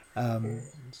know.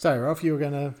 Sorry, Rolf, you were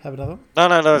going to have another one?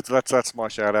 No, that's my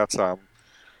shout-outs.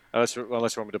 Unless you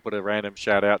want me to put a random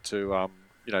shout-out to,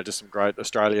 just some great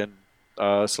Australian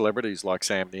celebrities like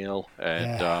Sam Neill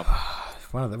and...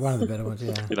 One of the better ones,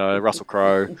 yeah. Russell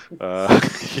Crowe.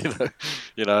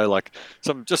 Like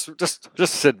some just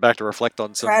sit back to reflect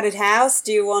on some Crowded House.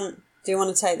 Do you want Do you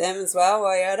want to take them as well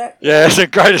while you're at it? Yeah, it's a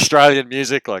great Australian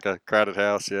music, like a crowded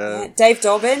house, yeah. Dave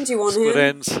Dobbin, do you want Split him?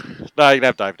 Ends. No, you can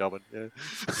have Dave Dobbin, yeah.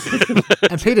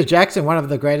 And Peter Jackson, one of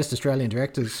the greatest Australian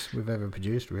directors we've ever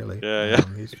produced, really. Yeah.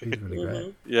 He's really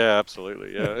great. Yeah,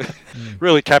 absolutely, yeah.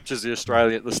 Really captures the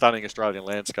stunning Australian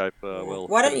landscape well.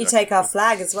 Why don't you take our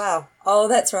flag as well? Oh,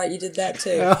 that's right, you did that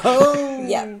too. Oh!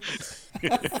 Yeah.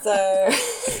 So,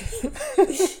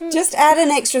 just add an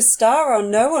extra star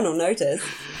on, no one will notice.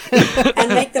 And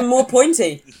make them more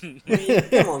pointy.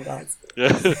 Come on, guys.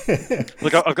 Yeah.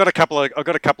 Look, I've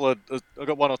got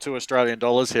 1 or 2 Australian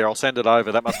dollars here. I'll send it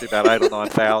over. That must be about 8,000 or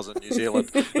 9,000 New Zealand.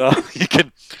 You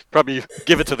can probably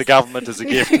give it to the government as a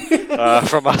gift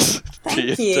from us.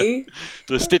 Thank you.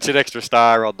 To stitch an extra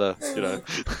star on the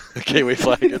the Kiwi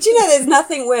flag. But you know, there's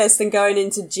nothing worse than going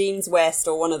into Jeans West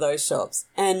or one of those shops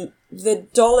and the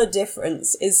dollar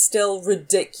difference is still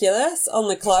ridiculous on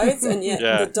the clothes, and yet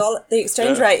the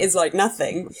exchange rate is like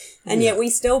nothing, and yet we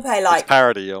still pay like it's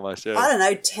parity almost. Yeah. I don't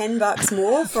know, $10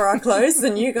 more for our clothes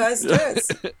than you guys do.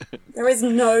 There is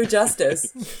no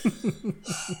justice.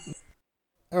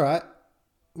 All right.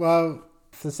 Well,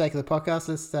 for the sake of the podcast,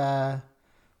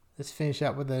 let's finish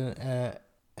up with a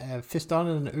fist on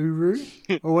and an uru.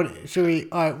 Or what should we?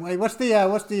 All right, wait. What's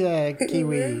the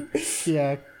Kiwi?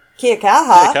 Kia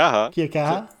kaha. Kia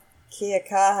kaha. Kia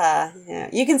kaha. Yeah,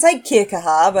 you can say kia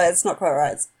kaha, but it's not quite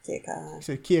right. It's kia kaha.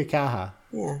 So kia kaha.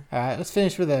 Yeah. All right. Let's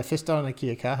finish with a fist on and a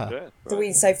kia kaha. Yeah, right. Do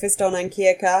we say fist on and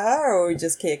kia kaha, or we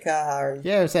just kia kaha?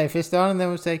 Yeah, we'll say fist on and then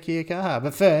we'll say kia kaha.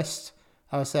 But first,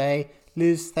 I'll say,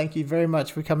 Liz, thank you very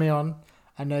much for coming on.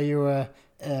 I know you were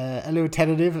a little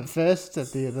tentative at first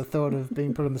at the thought of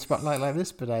being put on the spotlight like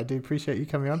this, but I do appreciate you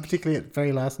coming on, particularly at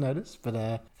very last notice.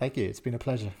 But thank you. It's been a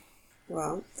pleasure.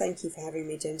 Well, thank you for having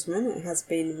me, gentlemen. It has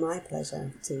been my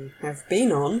pleasure to have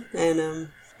been on. And,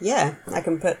 I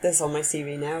can put this on my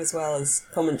CV now as well as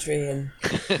commentary and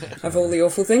of all the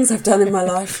awful things I've done in my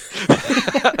life.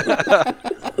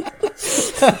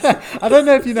 I don't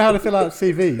know if you know how to fill out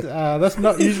CVs. That's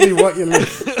not usually what you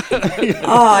list.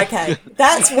 Oh, okay.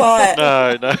 That's why.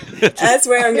 No. That's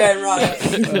where I'm going wrong.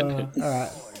 All right.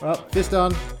 Well, fist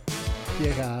on.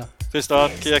 Kia kaha. Fist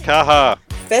on, kia kaha.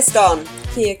 Fist on.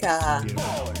 Kia kaha.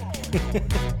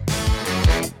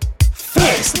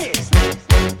 Fist.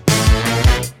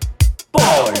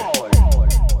 Ball.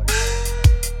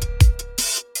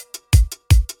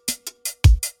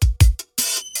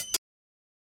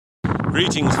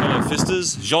 Greetings, fellow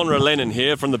fisters. Genre Lennon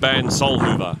here from the band Soul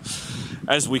Hoover.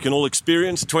 As we can all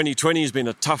experience, 2020 has been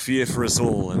a tough year for us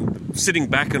all, and sitting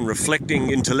back and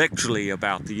reflecting intellectually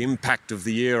about the impact of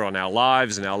the year on our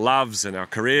lives and our loves and our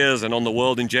careers and on the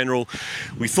world in general,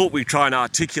 we thought we'd try and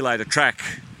articulate a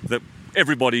track that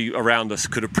everybody around us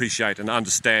could appreciate and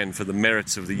understand for the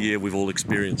merits of the year we've all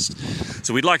experienced.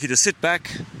 So we'd like you to sit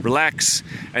back, relax,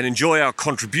 and enjoy our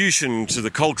contribution to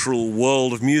the cultural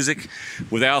world of music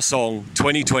with our song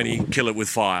 2020 Kill It With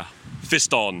Fire.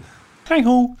 Fist on. Hi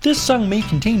ho, this song may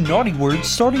contain naughty words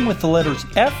starting with the letters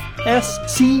F, S,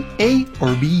 C, A,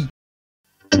 or B.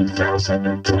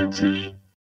 2020.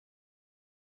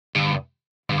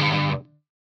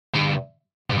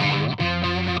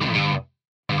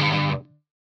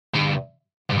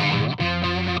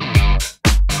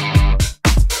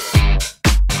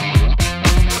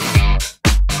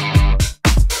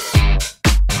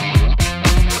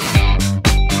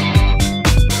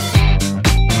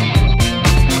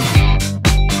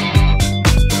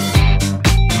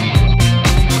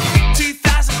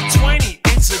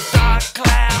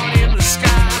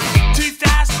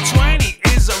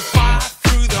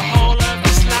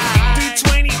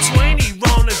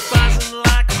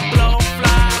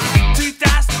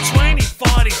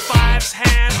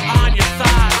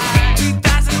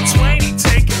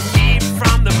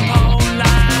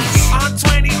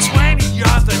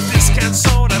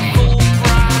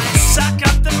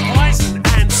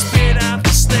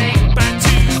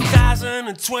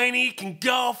 Can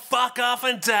go fuck off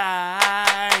and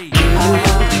die.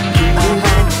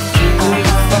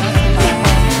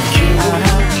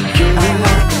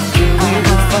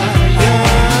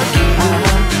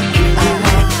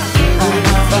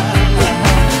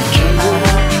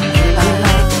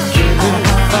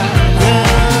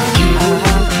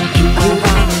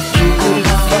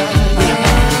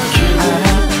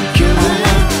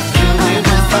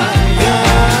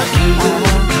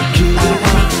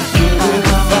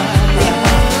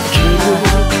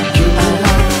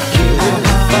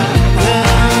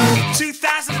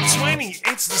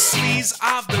 It's the sleaze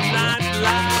of the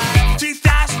nightlife.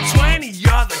 2020,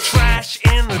 you're the trash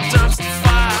in the dumpster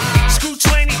fire. Screw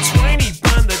 2020,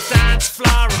 burn the dance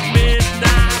floor at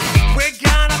midnight. We're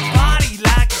gonna party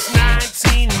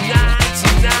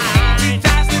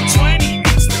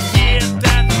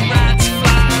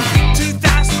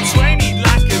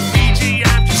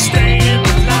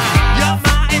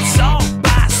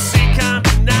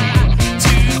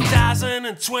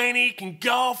can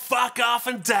go fuck off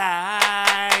and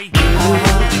die.